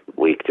mean, we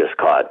just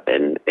caught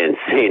an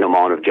insane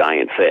amount of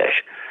giant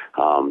fish.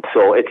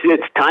 So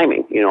it's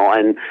timing,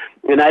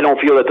 and I don't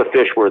feel that the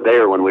fish were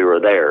there when we were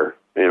there.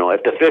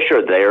 If the fish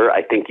are there,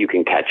 I think you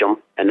can catch them,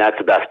 and that's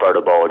the best part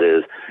about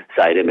is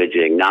side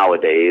imaging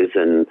nowadays,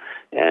 and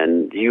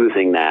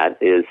using that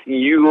is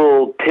you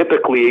will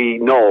typically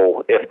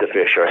know if the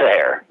fish are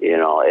there.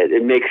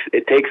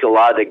 It takes a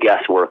lot of the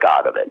guesswork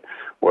out of it,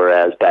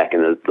 whereas back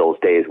in those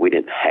days we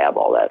didn't have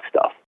all that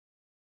stuff.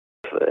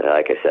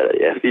 Like I said,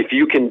 if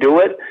you can do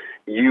it,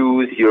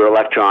 use your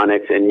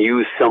electronics and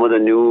use some of the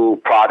new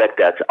product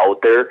that's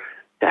out there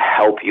to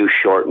help you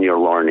shorten your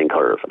learning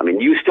curve. I mean,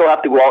 you still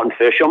have to go out and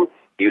fish them.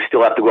 You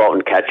still have to go out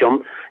and catch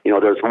them.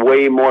 There's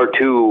way more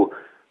to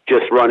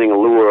just running a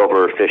lure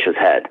over a fish's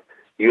head.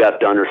 You have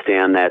to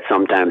understand that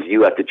sometimes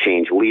you have to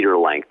change leader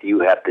length. You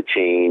have to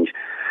change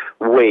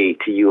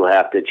weight. You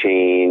have to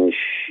change,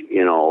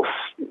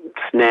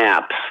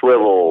 snaps,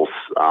 swivels,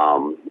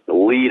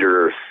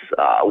 leaders.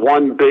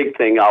 One big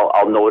thing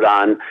I'll note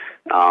on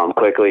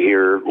quickly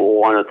here,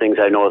 one of the things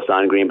I noticed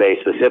on Green Bay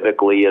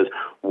specifically is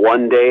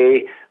one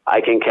day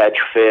I can catch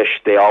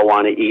fish, they all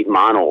want to eat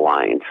mono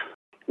lines.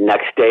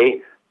 Next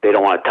day, they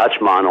don't want to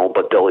touch mono,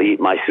 but they'll eat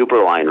my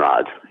super line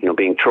rods.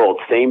 Being trolled,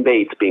 same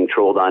baits being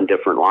trolled on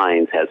different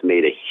lines has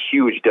made a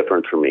huge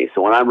difference for me.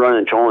 So when I'm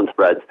running trolling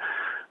spreads,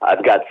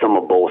 I've got some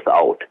of both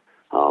out.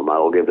 I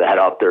will give that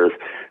up.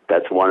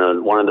 That's one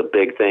of the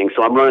big things.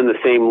 So I'm running the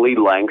same lead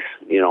lengths.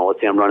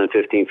 Let's say I'm running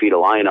 15 feet of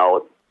line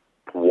out.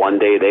 One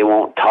day they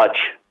won't touch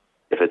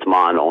if it's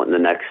mono, and the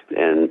next,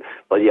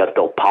 but yet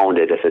they'll pound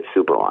it if it's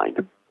super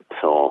line.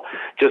 So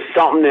just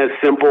something as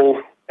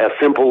simple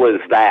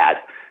as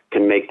that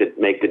can make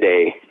the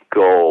day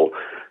go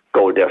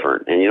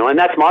different. And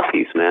that's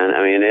muskies, man.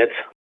 I mean,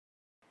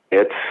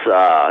 it's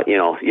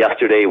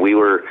yesterday we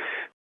were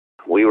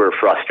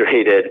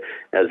frustrated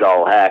as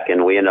all heck,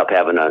 and we ended up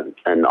having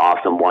an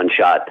awesome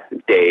one-shot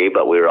day,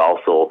 but we were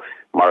also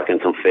marking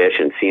some fish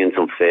and seeing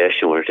some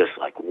fish, and we're just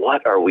like,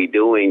 what are we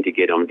doing to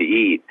get them to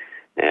eat?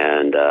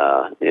 And,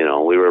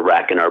 we were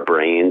racking our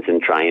brains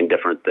and trying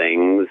different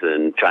things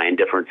and trying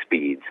different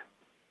speeds.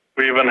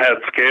 We even had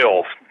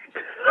scales.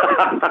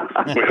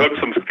 We hooked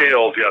some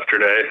scales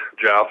yesterday,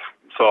 Jeff.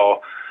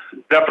 So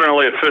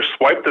definitely a fish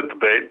swiped at the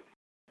bait.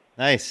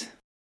 Nice.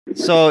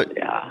 So,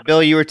 Yeah.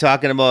 Bill, you were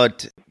talking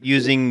about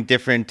using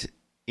different,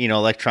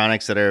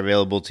 electronics that are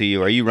available to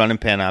you. Are you running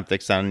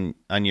Panoptix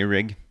on your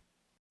rig?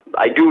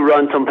 I do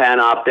run some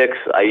Panoptix.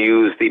 I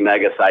use the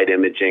Mega Side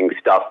Imaging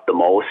stuff the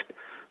most.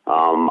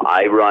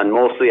 I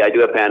do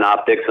have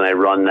Panoptix, and I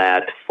run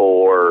that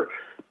for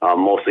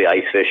mostly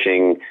ice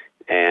fishing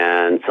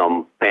and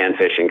some pan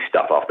fishing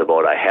stuff off the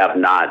boat. I have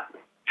not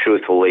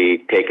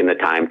truthfully taken the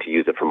time to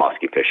use it for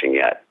muskie fishing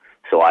yet.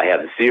 So I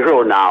have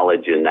zero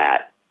knowledge in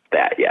that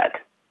yet.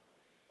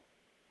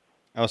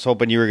 I was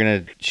hoping you were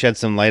going to shed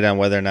some light on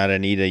whether or not I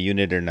need a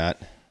unit or not.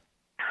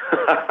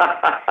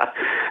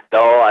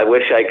 No, I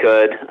wish I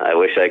could,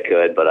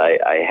 but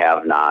I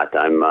have not.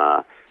 I'm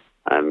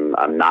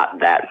not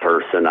that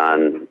person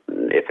on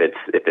if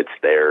it's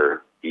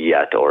there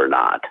yet or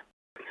not.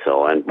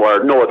 So,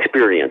 or no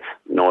experience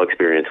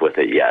with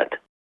it yet.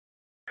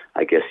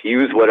 I guess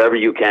use whatever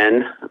you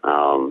can.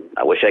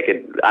 I wish I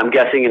could. I'm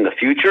guessing in the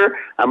future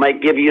I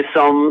might give you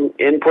some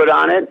input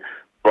on it,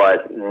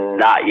 but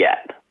not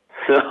yet.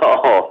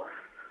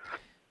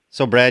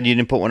 So Brad, you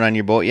didn't put one on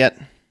your boat yet?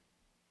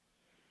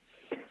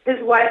 His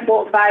wife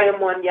won't buy him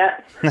one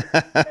yet.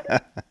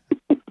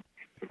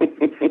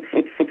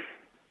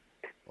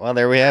 Well,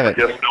 there we have it.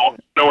 Yes,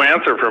 no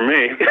answer from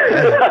me.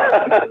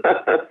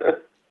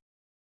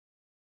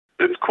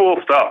 It's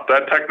cool stuff.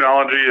 That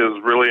technology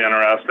is really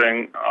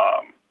interesting.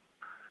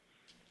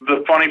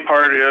 The funny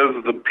part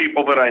is the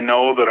people that I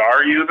know that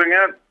are using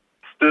it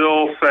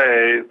still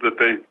say that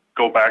they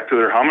go back to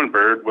their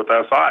Humminbird with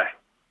SI.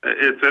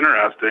 It's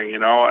interesting,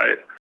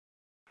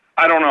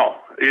 I don't know.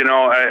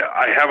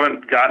 I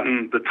haven't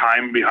gotten the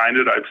time behind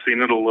it. I've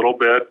seen it a little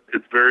bit.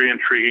 It's very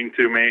intriguing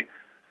to me.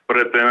 But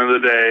at the end of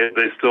the day,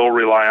 they still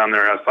rely on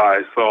their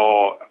SI.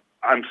 So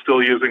I'm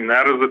still using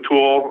that as a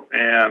tool,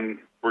 and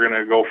we're going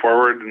to go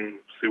forward and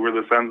see where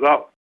this ends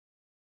up.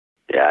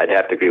 Yeah, I'd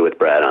have to agree with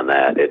Brad on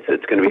that.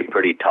 It's going to be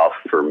pretty tough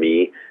for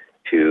me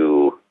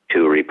to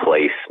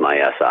replace my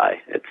SI.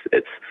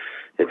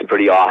 It's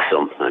pretty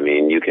awesome. I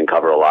mean, you can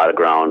cover a lot of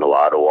ground, a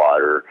lot of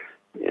water.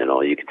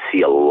 You can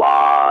see a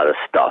lot of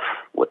stuff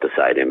with the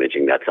side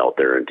imaging that's out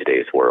there in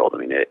today's world. I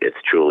mean, it's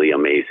truly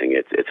amazing.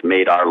 It's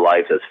made our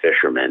lives as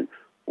fishermen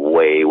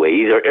way, way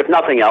easier. If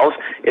nothing else,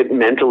 it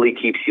mentally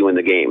keeps you in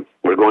the game.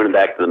 We're going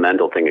back to the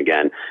mental thing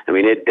again. I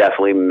mean, it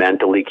definitely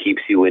mentally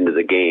keeps you into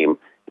the game,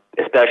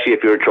 especially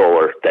if you're a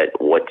troller, that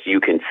what you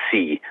can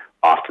see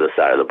off to the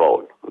side of the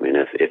boat. I mean,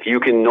 if you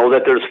can know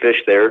that there's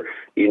fish there,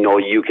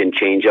 you can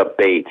change up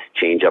baits,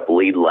 change up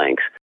lead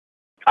lengths.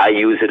 I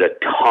use it a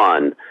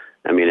ton.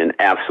 I mean, an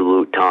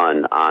absolute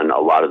ton on a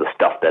lot of the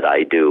stuff that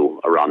I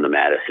do around the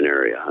Madison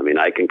area. I mean,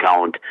 I can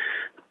count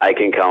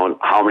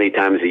how many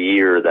times a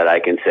year that I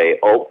can say,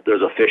 oh,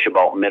 there's a fish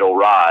about middle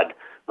rod,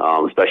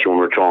 especially when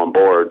we're trolling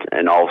boards,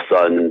 and all of a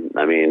sudden,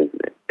 I mean,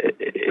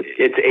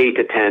 it's 8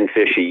 to 10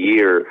 fish a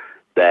year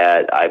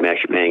that I'm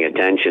actually paying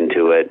attention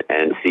to it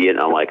and see it, and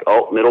I'm like,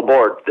 oh, middle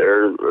board,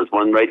 there's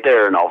one right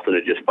there, and all of a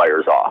sudden it just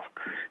fires off.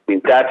 I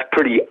mean, that's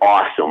pretty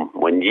awesome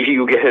when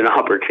you get an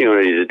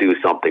opportunity to do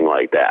something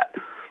like that.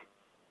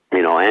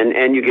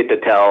 And you get to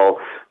tell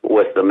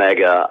with the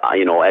Mega,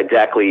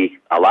 exactly,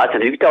 a lot of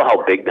times you can tell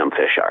how big them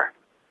fish are.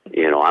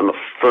 I'm a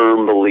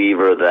firm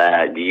believer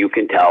that you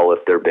can tell if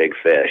they're big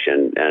fish,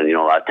 and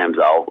a lot of times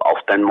I'll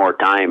spend more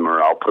time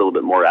or I'll put a little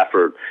bit more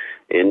effort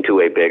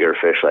into a bigger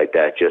fish like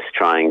that, just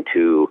trying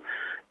to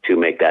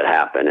make that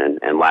happen.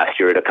 And last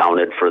year it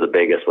accounted for the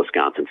biggest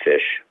Wisconsin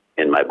fish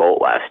in my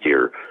boat last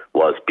year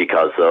was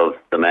because of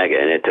the Mega,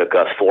 and it took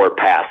us 4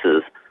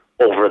 passes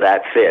over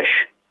that fish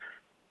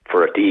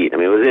for it to eat. I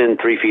mean, it was in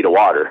 3 feet of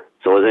water,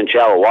 so it was in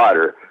shallow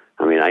water.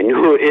 I mean, I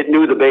knew it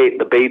knew the bait.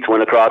 The baits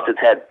went across its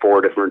head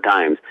 4 different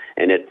times,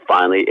 and it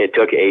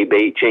took a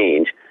bait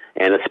change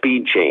and a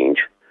speed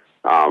change.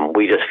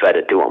 We just fed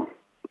it to them.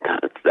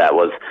 That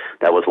was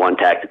one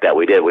tactic that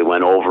we did. We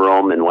went over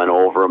them and went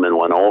over them and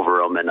went over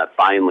them, and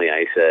finally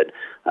I said,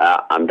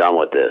 "I'm done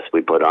with this."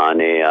 We put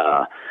on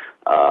a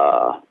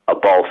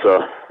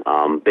balsa,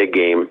 big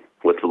game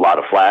with a lot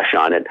of flash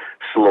on it,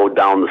 slowed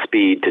down the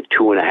speed to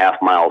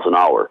 2.5 miles an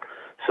hour.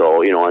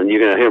 So, and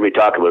you're going to hear me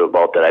talk a bit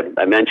about that.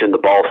 I mentioned the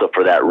balsa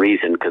for that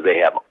reason, because they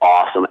have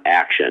awesome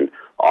action,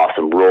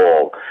 awesome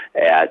roll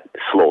at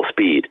slow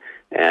speed.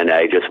 And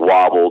I just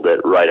wobbled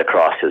it right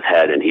across his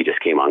head, and he just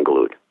came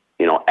unglued,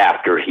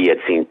 after he had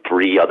seen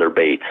 3 other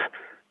baits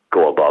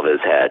go above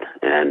his head.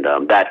 And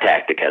that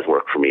tactic has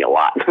worked for me a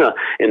lot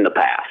in the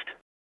past.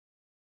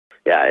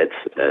 Yeah,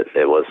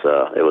 it was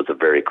a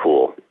very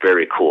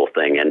cool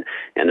thing, and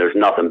there's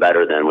nothing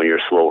better than when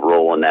you're slow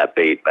rolling that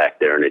bait back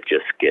there and it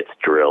just gets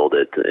drilled.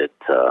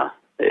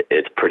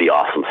 It's pretty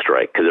awesome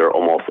strike, because they're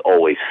almost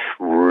always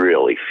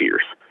really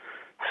fierce.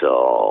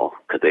 So,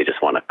 because they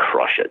just want to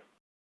crush it.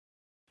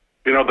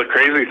 The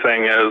crazy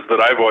thing is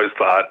that I've always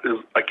thought is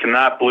I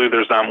cannot believe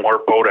there's not more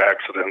boat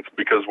accidents,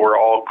 because we're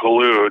all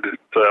glued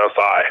to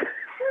SI,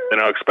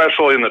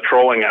 especially in the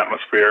trolling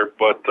atmosphere.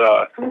 But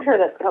I'm sure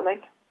that's coming.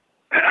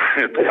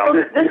 It's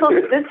coming.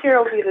 This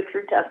year will be the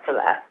true test for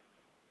that.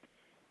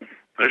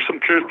 There's some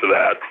truth to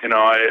that.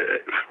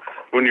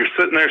 When you're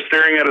sitting there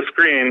staring at a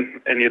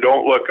screen and you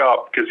don't look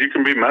up, because you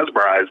can be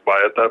mesmerized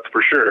by it, that's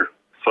for sure.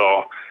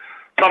 So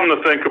something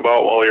to think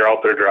about while you're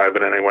out there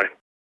driving anyway.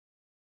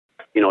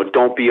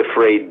 Don't be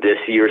afraid this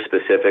year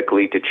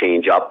specifically to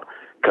change up,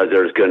 because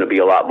there's going to be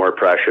a lot more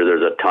pressure.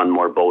 There's a ton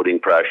more boating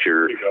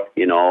pressure.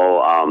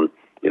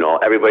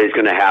 Everybody's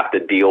going to have to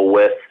deal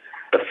with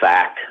the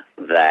fact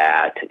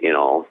that,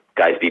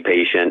 guys, be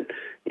patient.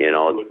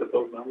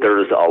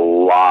 There's a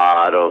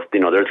lot of,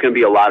 there's going to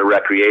be a lot of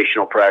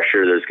recreational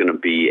pressure. There's going to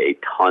be a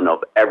ton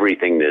of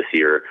everything this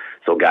year.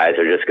 So guys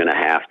are just going to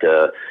have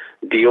to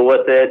deal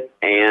with it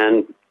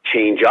and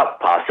change up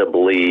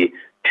possibly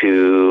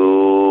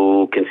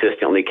to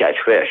consistently catch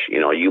fish.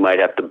 You might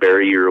have to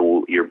bury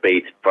your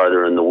baits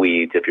farther in the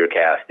weeds if you're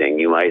casting.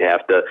 You might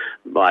have to,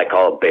 I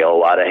call it, bale a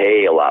lot of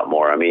hay a lot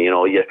more.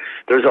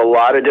 There's a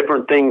lot of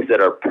different things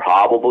that are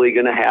probably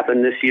going to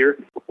happen this year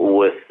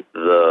with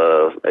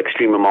the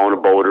extreme amount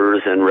of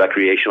boaters and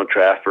recreational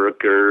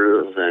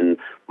traffickers and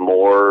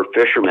more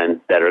fishermen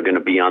that are going to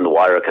be on the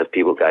water because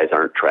guys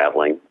aren't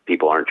traveling.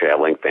 People aren't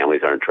traveling. Families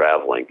aren't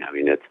traveling.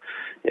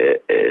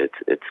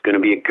 It's going to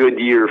be a good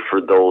year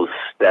for those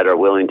that are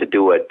willing to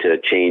do it, to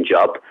change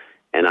up.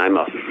 And I'm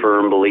a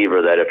firm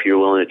believer that if you're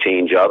willing to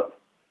change up,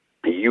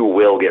 you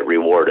will get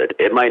rewarded.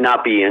 It might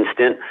not be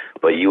instant,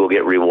 but you will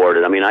get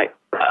rewarded.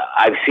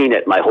 I've seen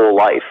it my whole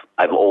life.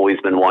 I've always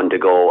been one to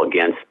go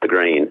against the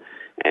grain,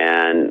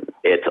 and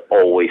it's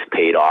always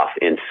paid off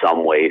in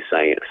some way,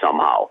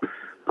 somehow.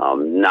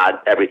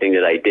 Not everything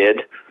that I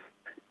did,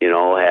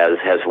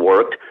 has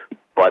worked.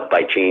 But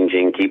by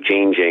keep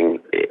changing,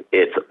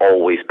 it's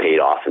always paid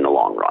off in the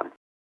long run.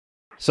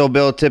 So,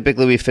 Bill,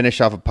 typically we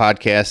finish off a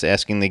podcast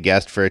asking the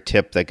guest for a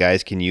tip that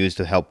guys can use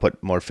to help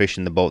put more fish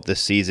in the boat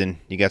this season.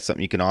 You got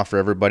something you can offer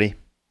everybody?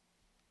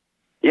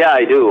 Yeah,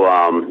 I do.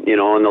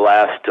 In the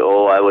last,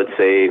 I would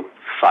say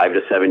 5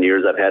 to 7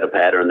 years, I've had a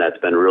pattern that's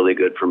been really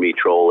good for me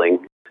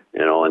trolling.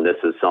 And this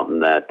is something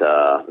that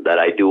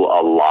I do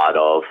a lot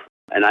of.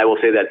 And I will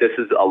say that this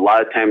is a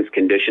lot of times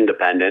condition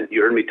dependent.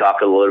 You heard me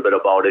talk a little bit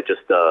about it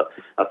just a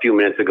few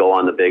minutes ago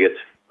on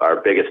our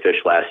biggest fish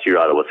last year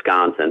out of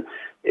Wisconsin,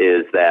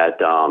 is that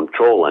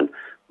trolling.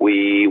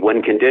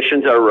 When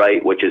conditions are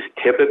right, which is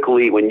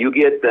typically when you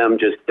get them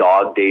just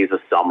dog days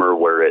of summer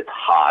where it's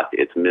hot,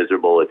 it's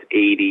miserable, it's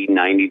 80,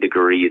 90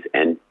 degrees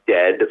and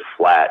dead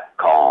flat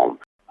calm.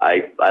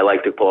 I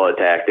like to pull a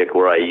tactic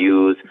where I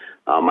use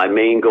my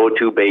main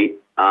go-to bait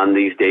on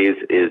these days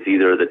is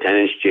either the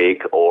 10-inch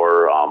jake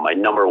or my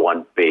number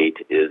one bait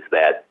is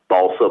that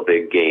balsa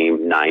big game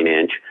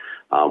 9-inch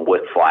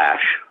with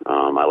flash.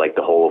 I like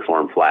the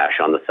holoform flash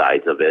on the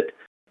sides of it,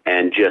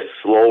 and just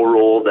slow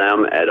roll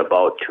them at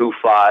about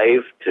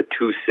 2.5 to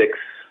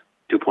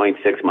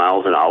 2.6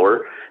 miles an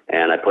hour.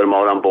 And I put them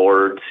out on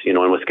boards.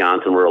 In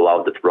Wisconsin, we're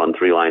allowed to run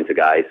 3 lines of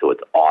guys, so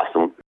it's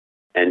awesome.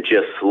 And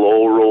just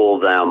slow roll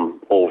them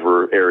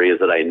over areas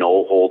that I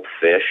know hold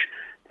fish.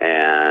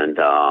 And,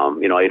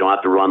 you don't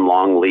have to run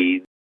long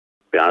leads.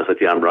 To be honest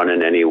with you, I'm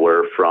running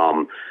anywhere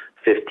from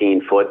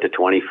 15-foot to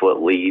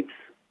 20-foot leads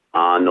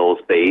on those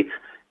baits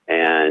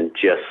and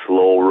just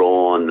slow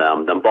rolling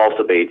them. Them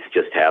balsa baits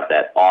just have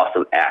that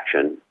awesome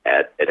action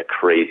at a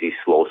crazy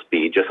slow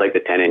speed, just like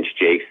the 10-inch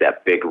jakes,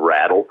 that big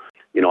rattle.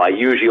 I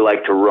usually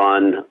like to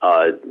run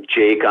a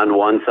jake on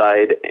one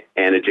side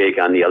and a jake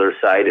on the other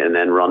side and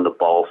then run the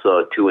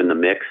balsa 2 in the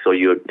mix. So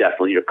you're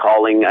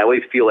calling, I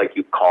always feel like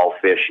you call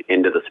fish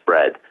into the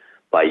spread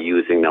by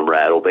using them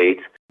rattle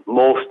baits.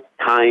 Most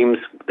times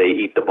they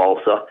eat the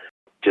balsa.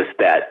 Just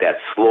that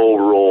slow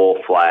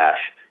roll flash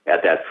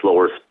at that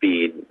slower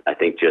speed, I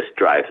think just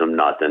drives them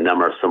nuts. And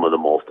them are some of the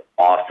most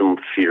awesome,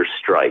 fierce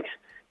strikes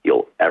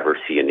you'll ever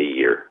see in a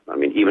year.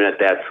 Even at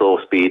that slow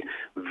speed,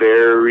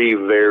 very,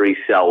 very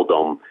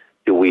seldom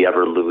do we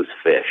ever lose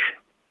fish,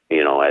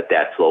 at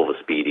that slow of a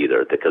speed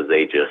either, because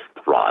they just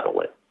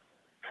throttle it.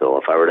 So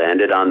if I were to end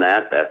it on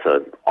that, that's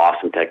an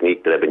awesome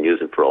technique that I've been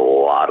using for a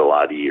lot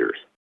of years.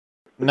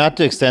 Not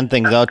to extend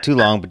things out too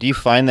long, but do you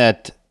find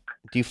that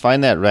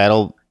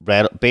rattle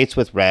baits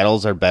with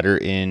rattles are better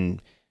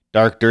in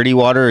dark, dirty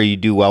water, or you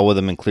do well with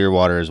them in clear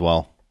water as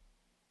well?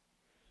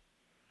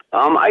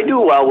 I do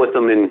well with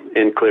them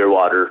in clear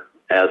water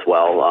as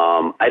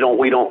well.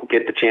 We don't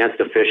get the chance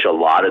to fish a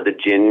lot of the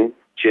gin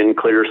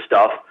clear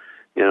stuff,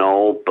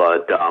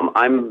 but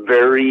I'm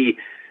very,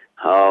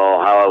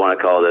 how I want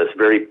to call this,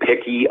 very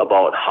picky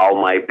about how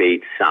my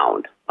baits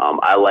sound.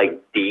 I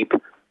like deep,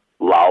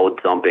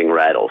 loud thumping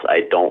rattles.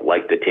 I don't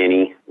like the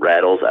tinny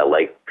rattles.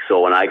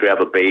 So when I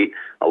grab a bait,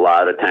 a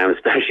lot of times,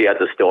 especially at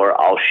the store,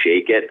 I'll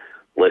shake it,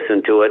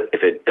 listen to it.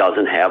 If it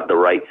doesn't have the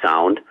right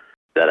sound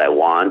that I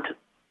want,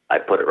 I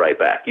put it right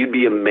back. You'd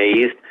be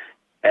amazed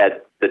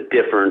at the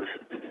difference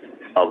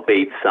of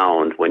bait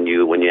sound when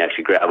you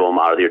actually grab them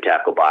out of your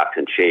tackle box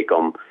and shake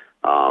them.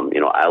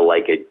 I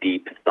like a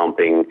deep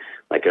thumping,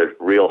 like a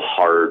real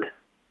hard,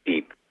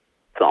 deep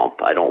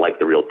thump. I don't like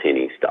the real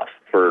tinny stuff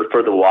for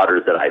the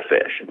waters that I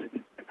fish.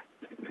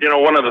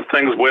 One of the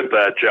things with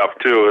that, Jeff,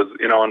 too, is,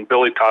 and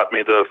Billy taught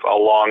me this a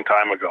long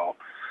time ago,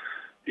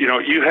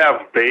 you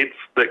have baits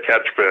that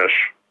catch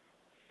fish,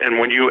 and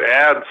when you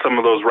add some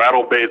of those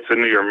rattle baits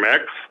into your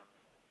mix,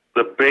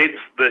 the baits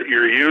that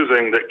you're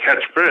using that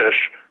catch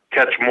fish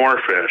catch more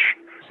fish.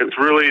 It's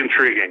really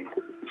intriguing.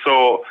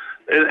 So,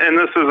 and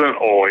this isn't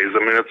always,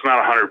 it's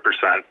not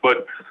 100%,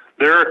 but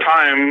there are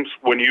times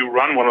when you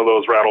run one of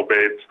those rattle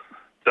baits,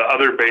 the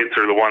other baits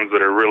are the ones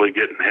that are really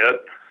getting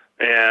hit,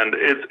 and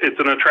it's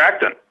an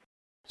attractant.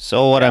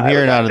 So what I'm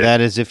hearing out of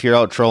that is if you're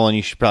out trolling,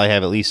 you should probably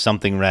have at least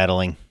something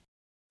rattling.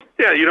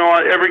 Yeah,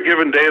 every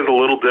given day is a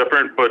little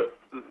different, but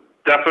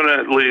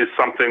definitely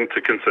something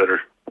to consider.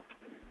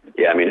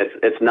 Yeah,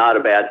 it's not a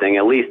bad thing.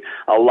 At least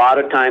a lot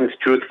of times,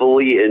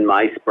 truthfully, in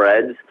my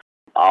spreads,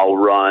 I'll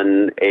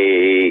run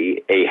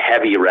a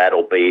heavy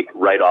rattle bait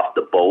right off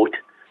the boat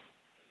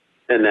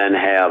and then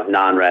have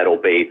non-rattle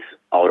baits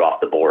out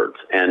off the boards.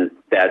 And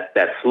that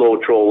slow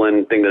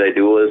trolling thing that I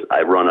do is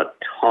I run a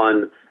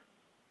ton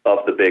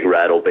of the big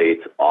rattle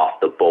baits off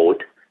the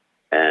boat,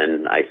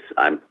 and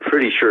I'm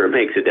pretty sure it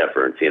makes a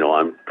difference.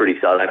 I'm pretty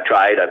solid.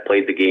 I've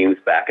played the games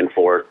back and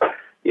forth.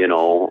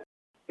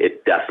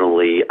 It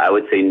definitely, I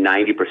would say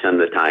 90% of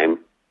the time,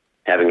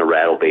 having a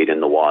rattle bait in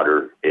the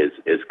water is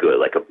good.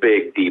 Like a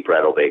big, deep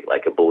rattle bait,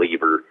 like a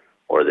Believer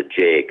or the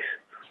Jakes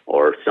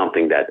or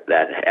something that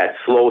at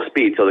slow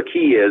speed. So the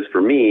key is,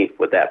 for me,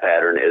 with that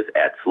pattern is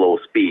at slow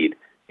speed,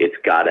 it's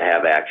got to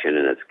have action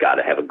and it's got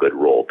to have a good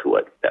roll to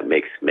it that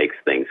makes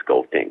things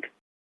go tink.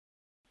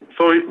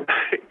 So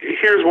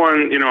here's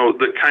one,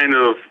 that kind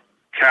of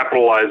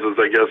capitalizes,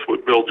 I guess,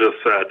 what Bill just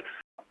said.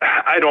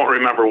 I don't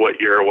remember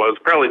what year it was,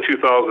 probably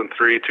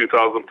 2003,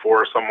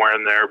 2004, somewhere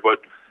in there,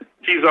 but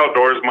Keys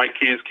Outdoors, Mike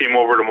Keys came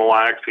over to Mille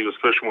Lacs. He was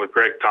fishing with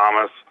Greg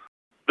Thomas.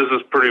 This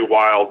is pretty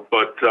wild,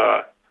 but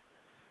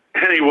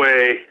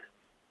anyway,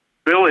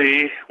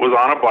 Billy was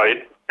on a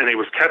bite, and he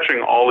was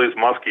catching all these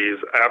muskies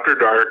after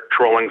dark,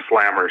 trolling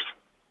slammers.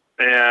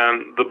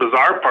 And the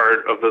bizarre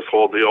part of this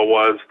whole deal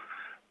was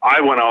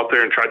I went out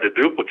there and tried to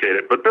duplicate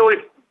it, but Billy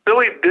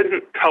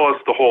didn't tell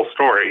us the whole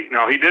story.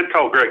 Now, he did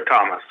tell Greg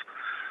Thomas.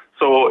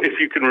 So if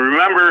you can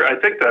remember, I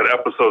think that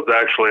episode's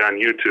actually on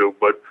YouTube,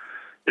 but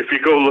if you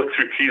go look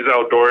through Keys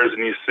Outdoors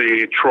and you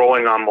see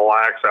trolling on Mille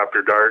Lacs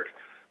after dark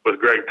with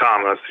Greg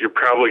Thomas, you're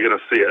probably going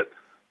to see it.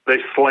 They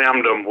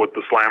slammed him with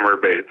the slammer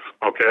baits,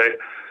 okay?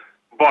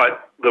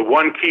 But the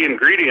one key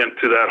ingredient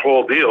to that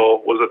whole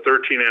deal was a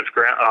 13-inch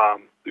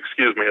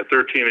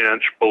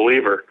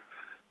Believer.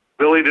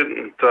 Billy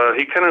didn't,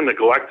 he kind of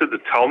neglected to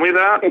tell me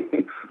that.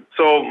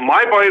 So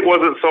my bite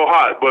wasn't so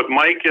hot, but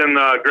Mike and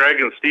Greg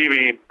and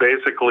Stevie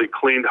basically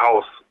cleaned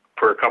house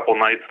for a couple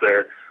nights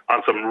there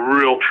on some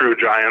real true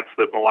giants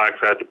that Mille Lacs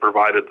had to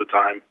provide at the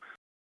time.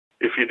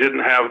 If you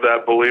didn't have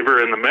that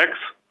Believer in the mix,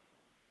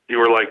 you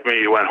were like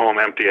me, you went home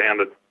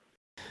empty-handed.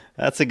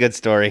 That's a good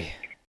story.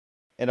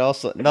 And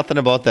also, nothing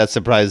about that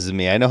surprises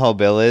me. I know how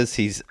Bill is.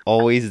 He's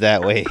always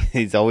that way.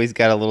 He's always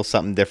got a little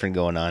something different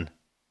going on.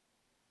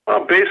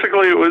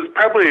 Basically, it was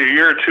probably a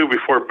year or two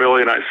before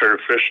Billy and I started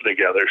fishing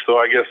together. So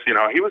I guess,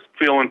 he was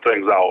feeling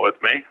things out with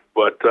me.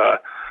 But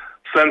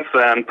since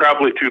then,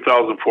 probably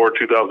 2004,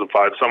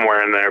 2005,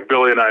 somewhere in there,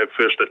 Billy and I have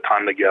fished a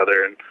ton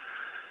together. And,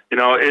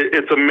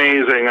 it's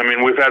amazing.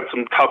 We've had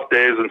some tough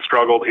days and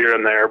struggled here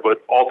and there,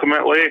 but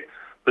ultimately,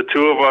 the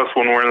two of us,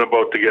 when we're in the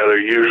boat together,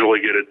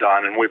 usually get it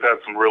done. And we've had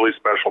some really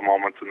special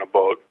moments in the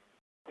boat.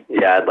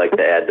 Yeah, I'd like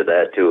to add to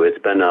that, too. It's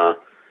been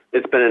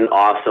an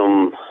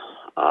awesome,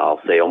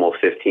 I'll say almost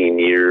 15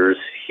 years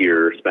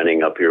here,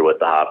 spending up here with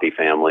the Hoppy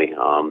family.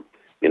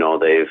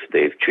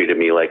 They've treated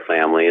me like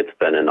family. It's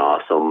been an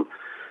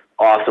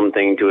awesome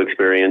thing to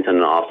experience and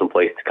an awesome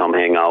place to come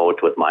hang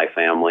out with my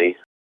family.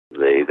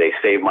 They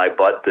saved my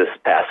butt this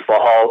past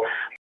fall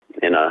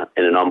in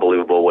an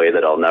unbelievable way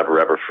that I'll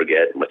never ever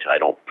forget, which I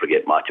don't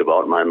forget much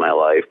about in my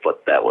life,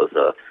 but that was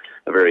a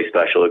very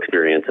special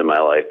experience in my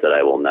life that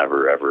I will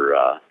never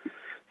ever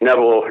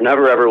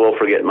will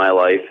forget in my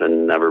life,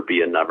 and never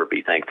be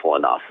thankful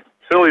enough.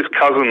 Billy's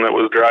cousin that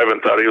was driving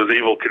thought he was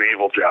Evel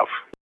Knievel, Jeff.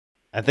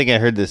 I think I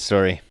heard this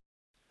story.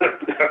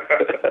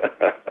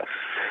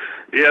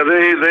 Yeah,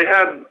 they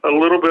had a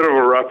little bit of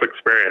a rough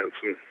experience.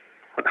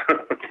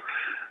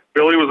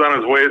 Billy was on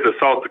his way to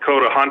South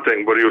Dakota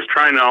hunting, but he was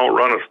trying to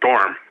outrun a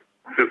storm.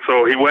 And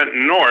so he went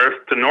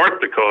north to North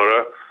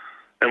Dakota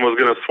and was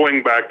going to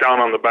swing back down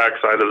on the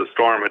backside of the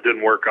storm. It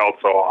didn't work out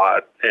so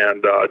hot,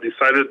 and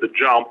decided to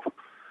jump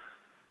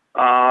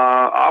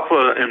off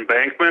an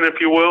embankment, if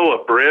you will,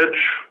 a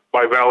bridge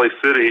by Valley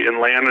City, and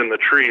land in the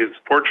trees.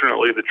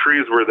 Fortunately, the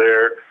trees were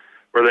there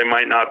where they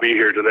might not be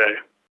here today.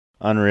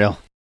 Unreal.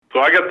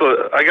 So I got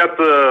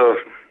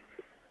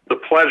the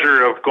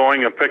pleasure of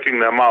going and picking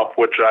them up,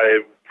 which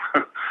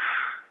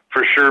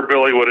for sure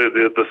Billy would have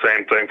did the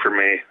same thing for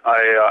me.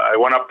 I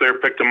went up there,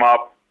 picked him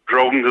up,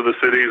 drove him to the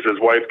cities. His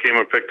wife came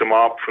and picked him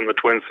up from the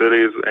Twin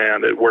Cities,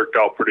 and it worked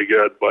out pretty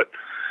good. But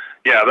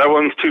yeah, that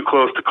one's too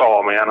close to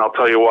call, man. I'll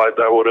tell you what,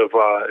 that would have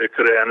it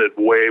could have ended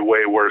way,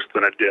 way worse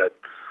than it did.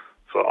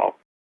 So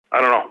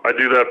I don't know. I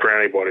do that for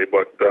anybody,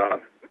 but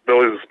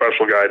Billy's a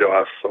special guy to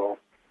us, so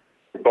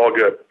it's all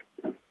good.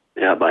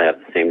 Yeah, I have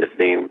the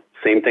same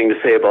same thing to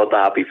say about the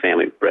Hoppy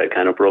family. Brad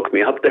kind of broke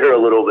me up there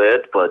a little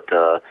bit, but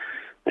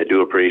I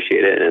do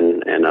appreciate it,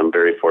 and I'm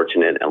very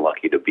fortunate and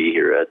lucky to be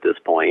here at this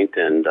point.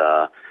 And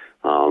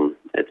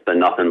it's been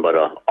nothing but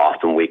an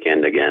awesome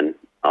weekend again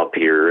up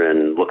here,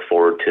 and look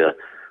forward to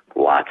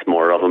lots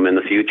more of them in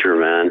the future,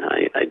 man.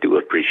 I do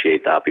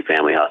appreciate the Hoppy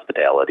family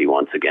hospitality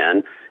once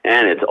again,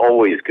 and it's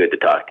always good to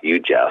talk to you,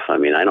 Jeff. I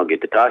mean, I don't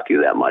get to talk to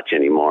you that much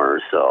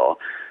anymore, so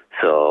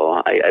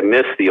I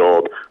miss the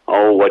old,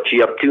 oh, what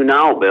you up to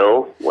now,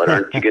 Bill? What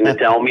aren't you going to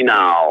tell me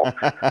now?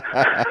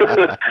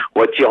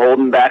 What you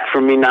holding back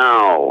from me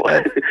now?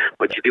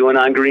 What you doing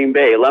on Green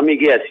Bay? Let me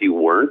guess, you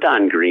weren't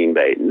on Green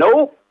Bay.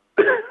 Nope.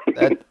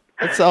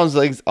 That sounds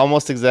like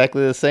almost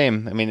exactly the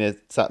same. I mean,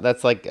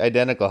 that's like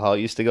identical how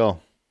it used to go.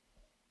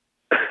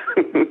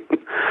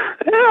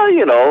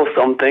 Yeah,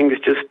 some things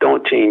just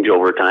don't change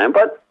over time.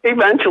 But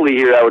eventually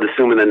here, I would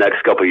assume in the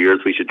next couple of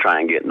years, we should try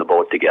and get in the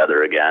boat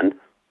together again.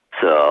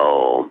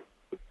 So.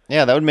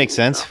 Yeah, that would make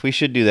sense. We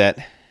should do that.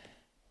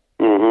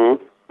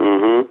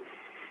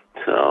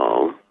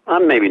 So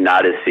I'm maybe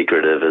not as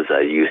secretive as I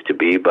used to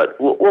be, but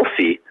we'll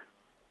see.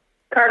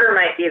 Carter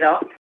might be, though.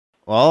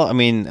 Well, I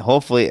mean,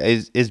 hopefully.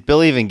 Is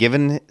Bill even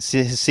giving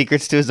his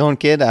secrets to his own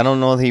kid? I don't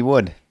know if he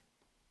would.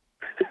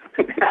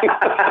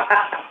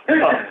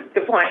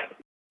 Good point.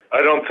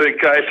 I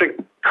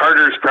think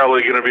Carter's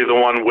probably going to be the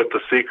one with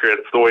the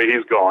secrets the way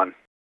he's going.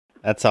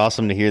 That's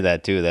awesome to hear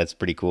that too. That's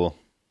pretty cool.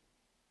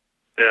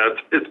 Yeah,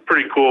 it's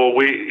pretty cool.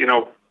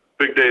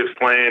 Big Dave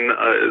Slane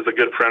is a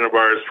good friend of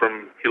ours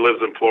he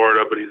lives in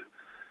Florida, but he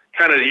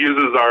kind of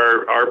uses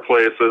our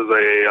place as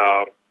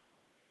a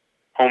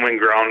homing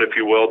ground, if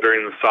you will,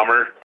 during the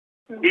summer.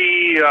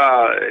 He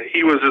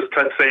was just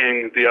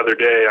saying the other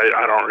day,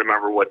 I don't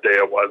remember what day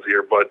it was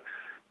here, but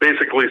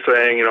basically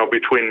saying,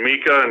 between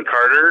Mika and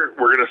Carter,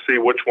 we're going to see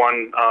which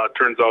one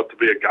turns out to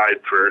be a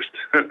guide first.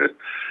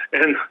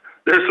 And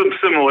there's some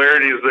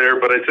similarities there,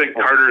 but I think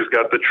Carter's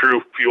got the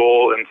true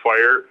fuel and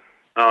fire.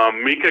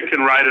 Mika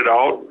can ride it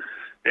out,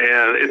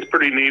 and it's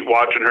pretty neat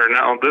watching her.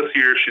 Now, this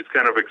year, she's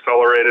kind of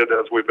accelerated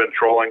as we've been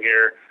trolling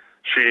here.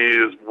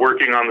 She's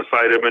working on the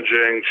side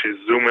imaging. She's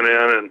zooming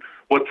in, and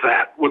what's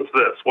that? What's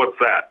this? What's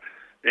that?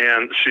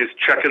 And she's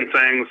checking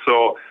things.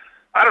 So,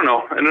 I don't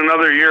know. In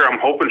another year, I'm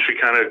hoping she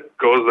kind of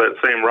goes that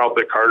same route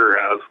that Carter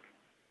has.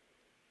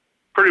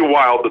 Pretty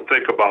wild to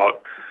think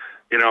about.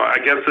 I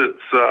guess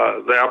it's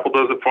the apple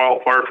doesn't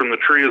fall far from the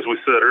tree, as we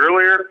said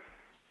earlier,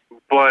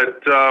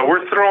 but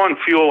we're throwing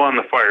fuel on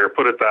the fire,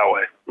 put it that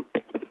way.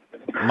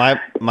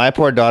 My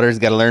poor daughter's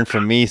got to learn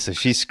from me, so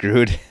she's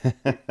screwed.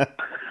 Come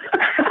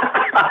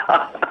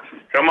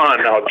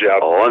on now,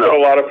 Jeff. Oh, no. There's a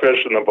lot of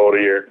fish in the boat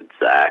here.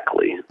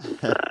 Exactly.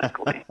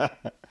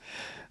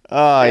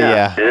 Oh,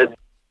 yeah.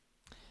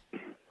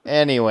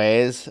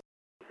 Anyways,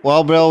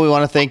 well, Bill, we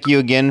want to thank you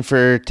again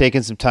for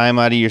taking some time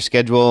out of your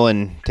schedule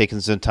and taking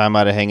some time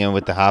out of hanging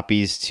with the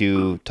Hoppies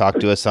to talk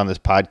to us on this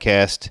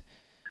podcast.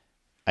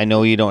 I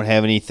know you don't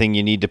have anything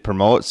you need to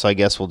promote, so I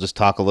guess we'll just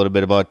talk a little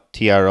bit about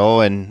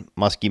TRO and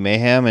Muskie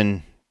Mayhem,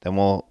 and then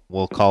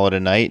we'll call it a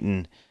night,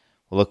 and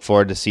we'll look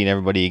forward to seeing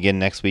everybody again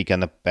next week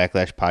on the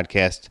Backlash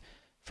podcast.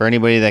 For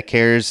anybody that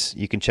cares,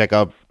 you can check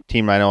out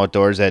Team Rhino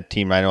Outdoors at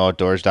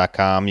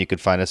teamrhinooutdoors.com. You can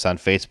find us on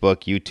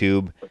Facebook,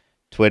 YouTube,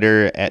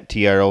 Twitter at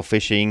TRO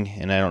Fishing,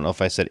 and I don't know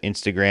if I said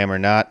Instagram or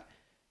not.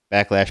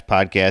 Backlash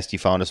Podcast, you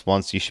found us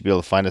once, you should be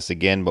able to find us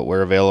again, but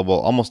we're available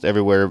almost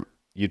everywhere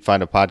you'd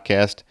find a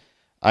podcast.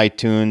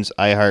 iTunes,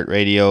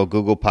 iHeartRadio,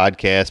 Google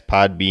Podcasts,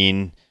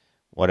 Podbean,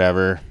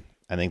 whatever.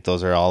 I think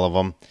those are all of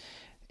them.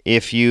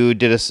 If you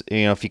did us,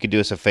 if you could do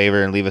us a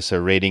favor and leave us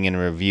a rating and a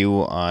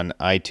review on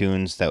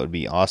iTunes, that would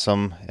be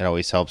awesome. It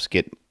always helps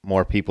get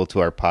more people to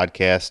our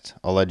podcast,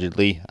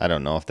 allegedly. I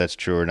don't know if that's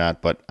true or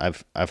not, but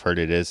I've heard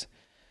it is.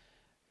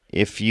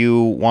 If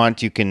you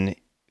want, you can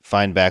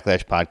find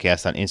Backlash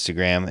Podcast on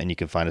Instagram, and you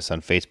can find us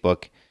on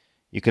Facebook.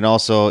 You can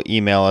also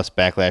email us,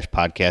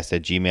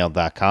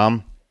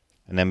 backlashpodcast@gmail.com.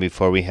 And then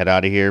before we head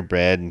out of here,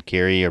 Brad or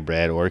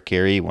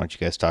Carrie, why don't you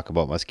guys talk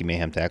about Muskie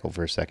Mayhem Tackle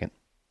for a second?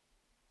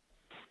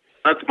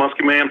 That's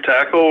Muskie Mayhem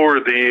Tackle. We're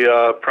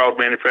the proud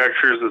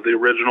manufacturers of the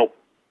original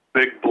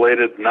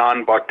big-bladed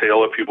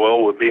non-bucktail, if you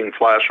will, with being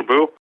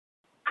Flashaboo.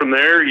 From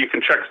there, you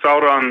can check us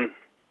out on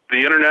the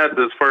internet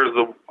as far as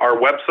our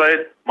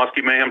website,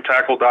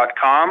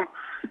 muskiemayhemtackle.com.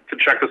 You can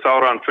check us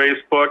out on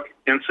Facebook,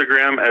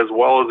 Instagram, as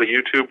well as a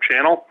YouTube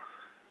channel.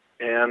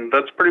 And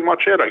that's pretty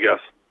much it, I guess.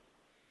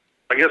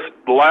 I guess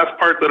the last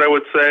part that I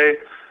would say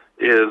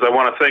is I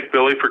want to thank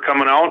Billy for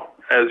coming out,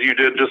 as you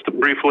did just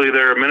briefly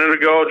there a minute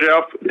ago,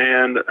 Jeff.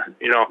 And,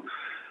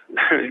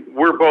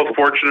 we're both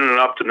fortunate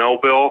enough to know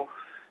Bill.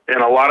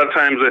 And a lot of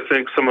times I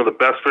think some of the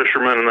best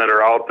fishermen that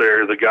are out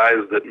there are the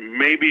guys that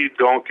maybe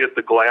don't get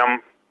the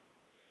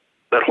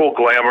that whole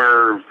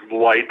glamour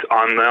light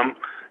on them.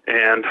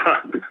 And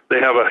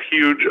they have a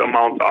huge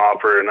amount to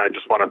offer. And I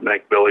just want to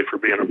thank Billy for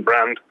being a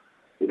friend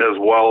as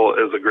well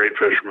as a great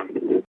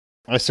fisherman.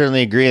 I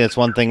certainly agree. That's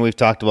one thing we've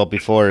talked about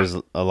before is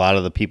a lot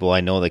of the people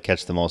I know that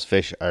catch the most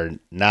fish are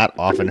not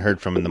often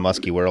heard from in the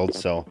muskie world.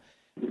 So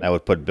I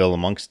would put Bill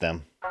amongst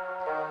them.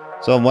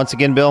 So once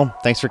again, Bill,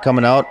 thanks for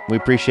coming out. We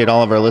appreciate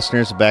all of our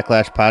listeners of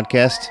Backlash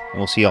Podcast, and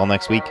we'll see you all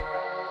next week.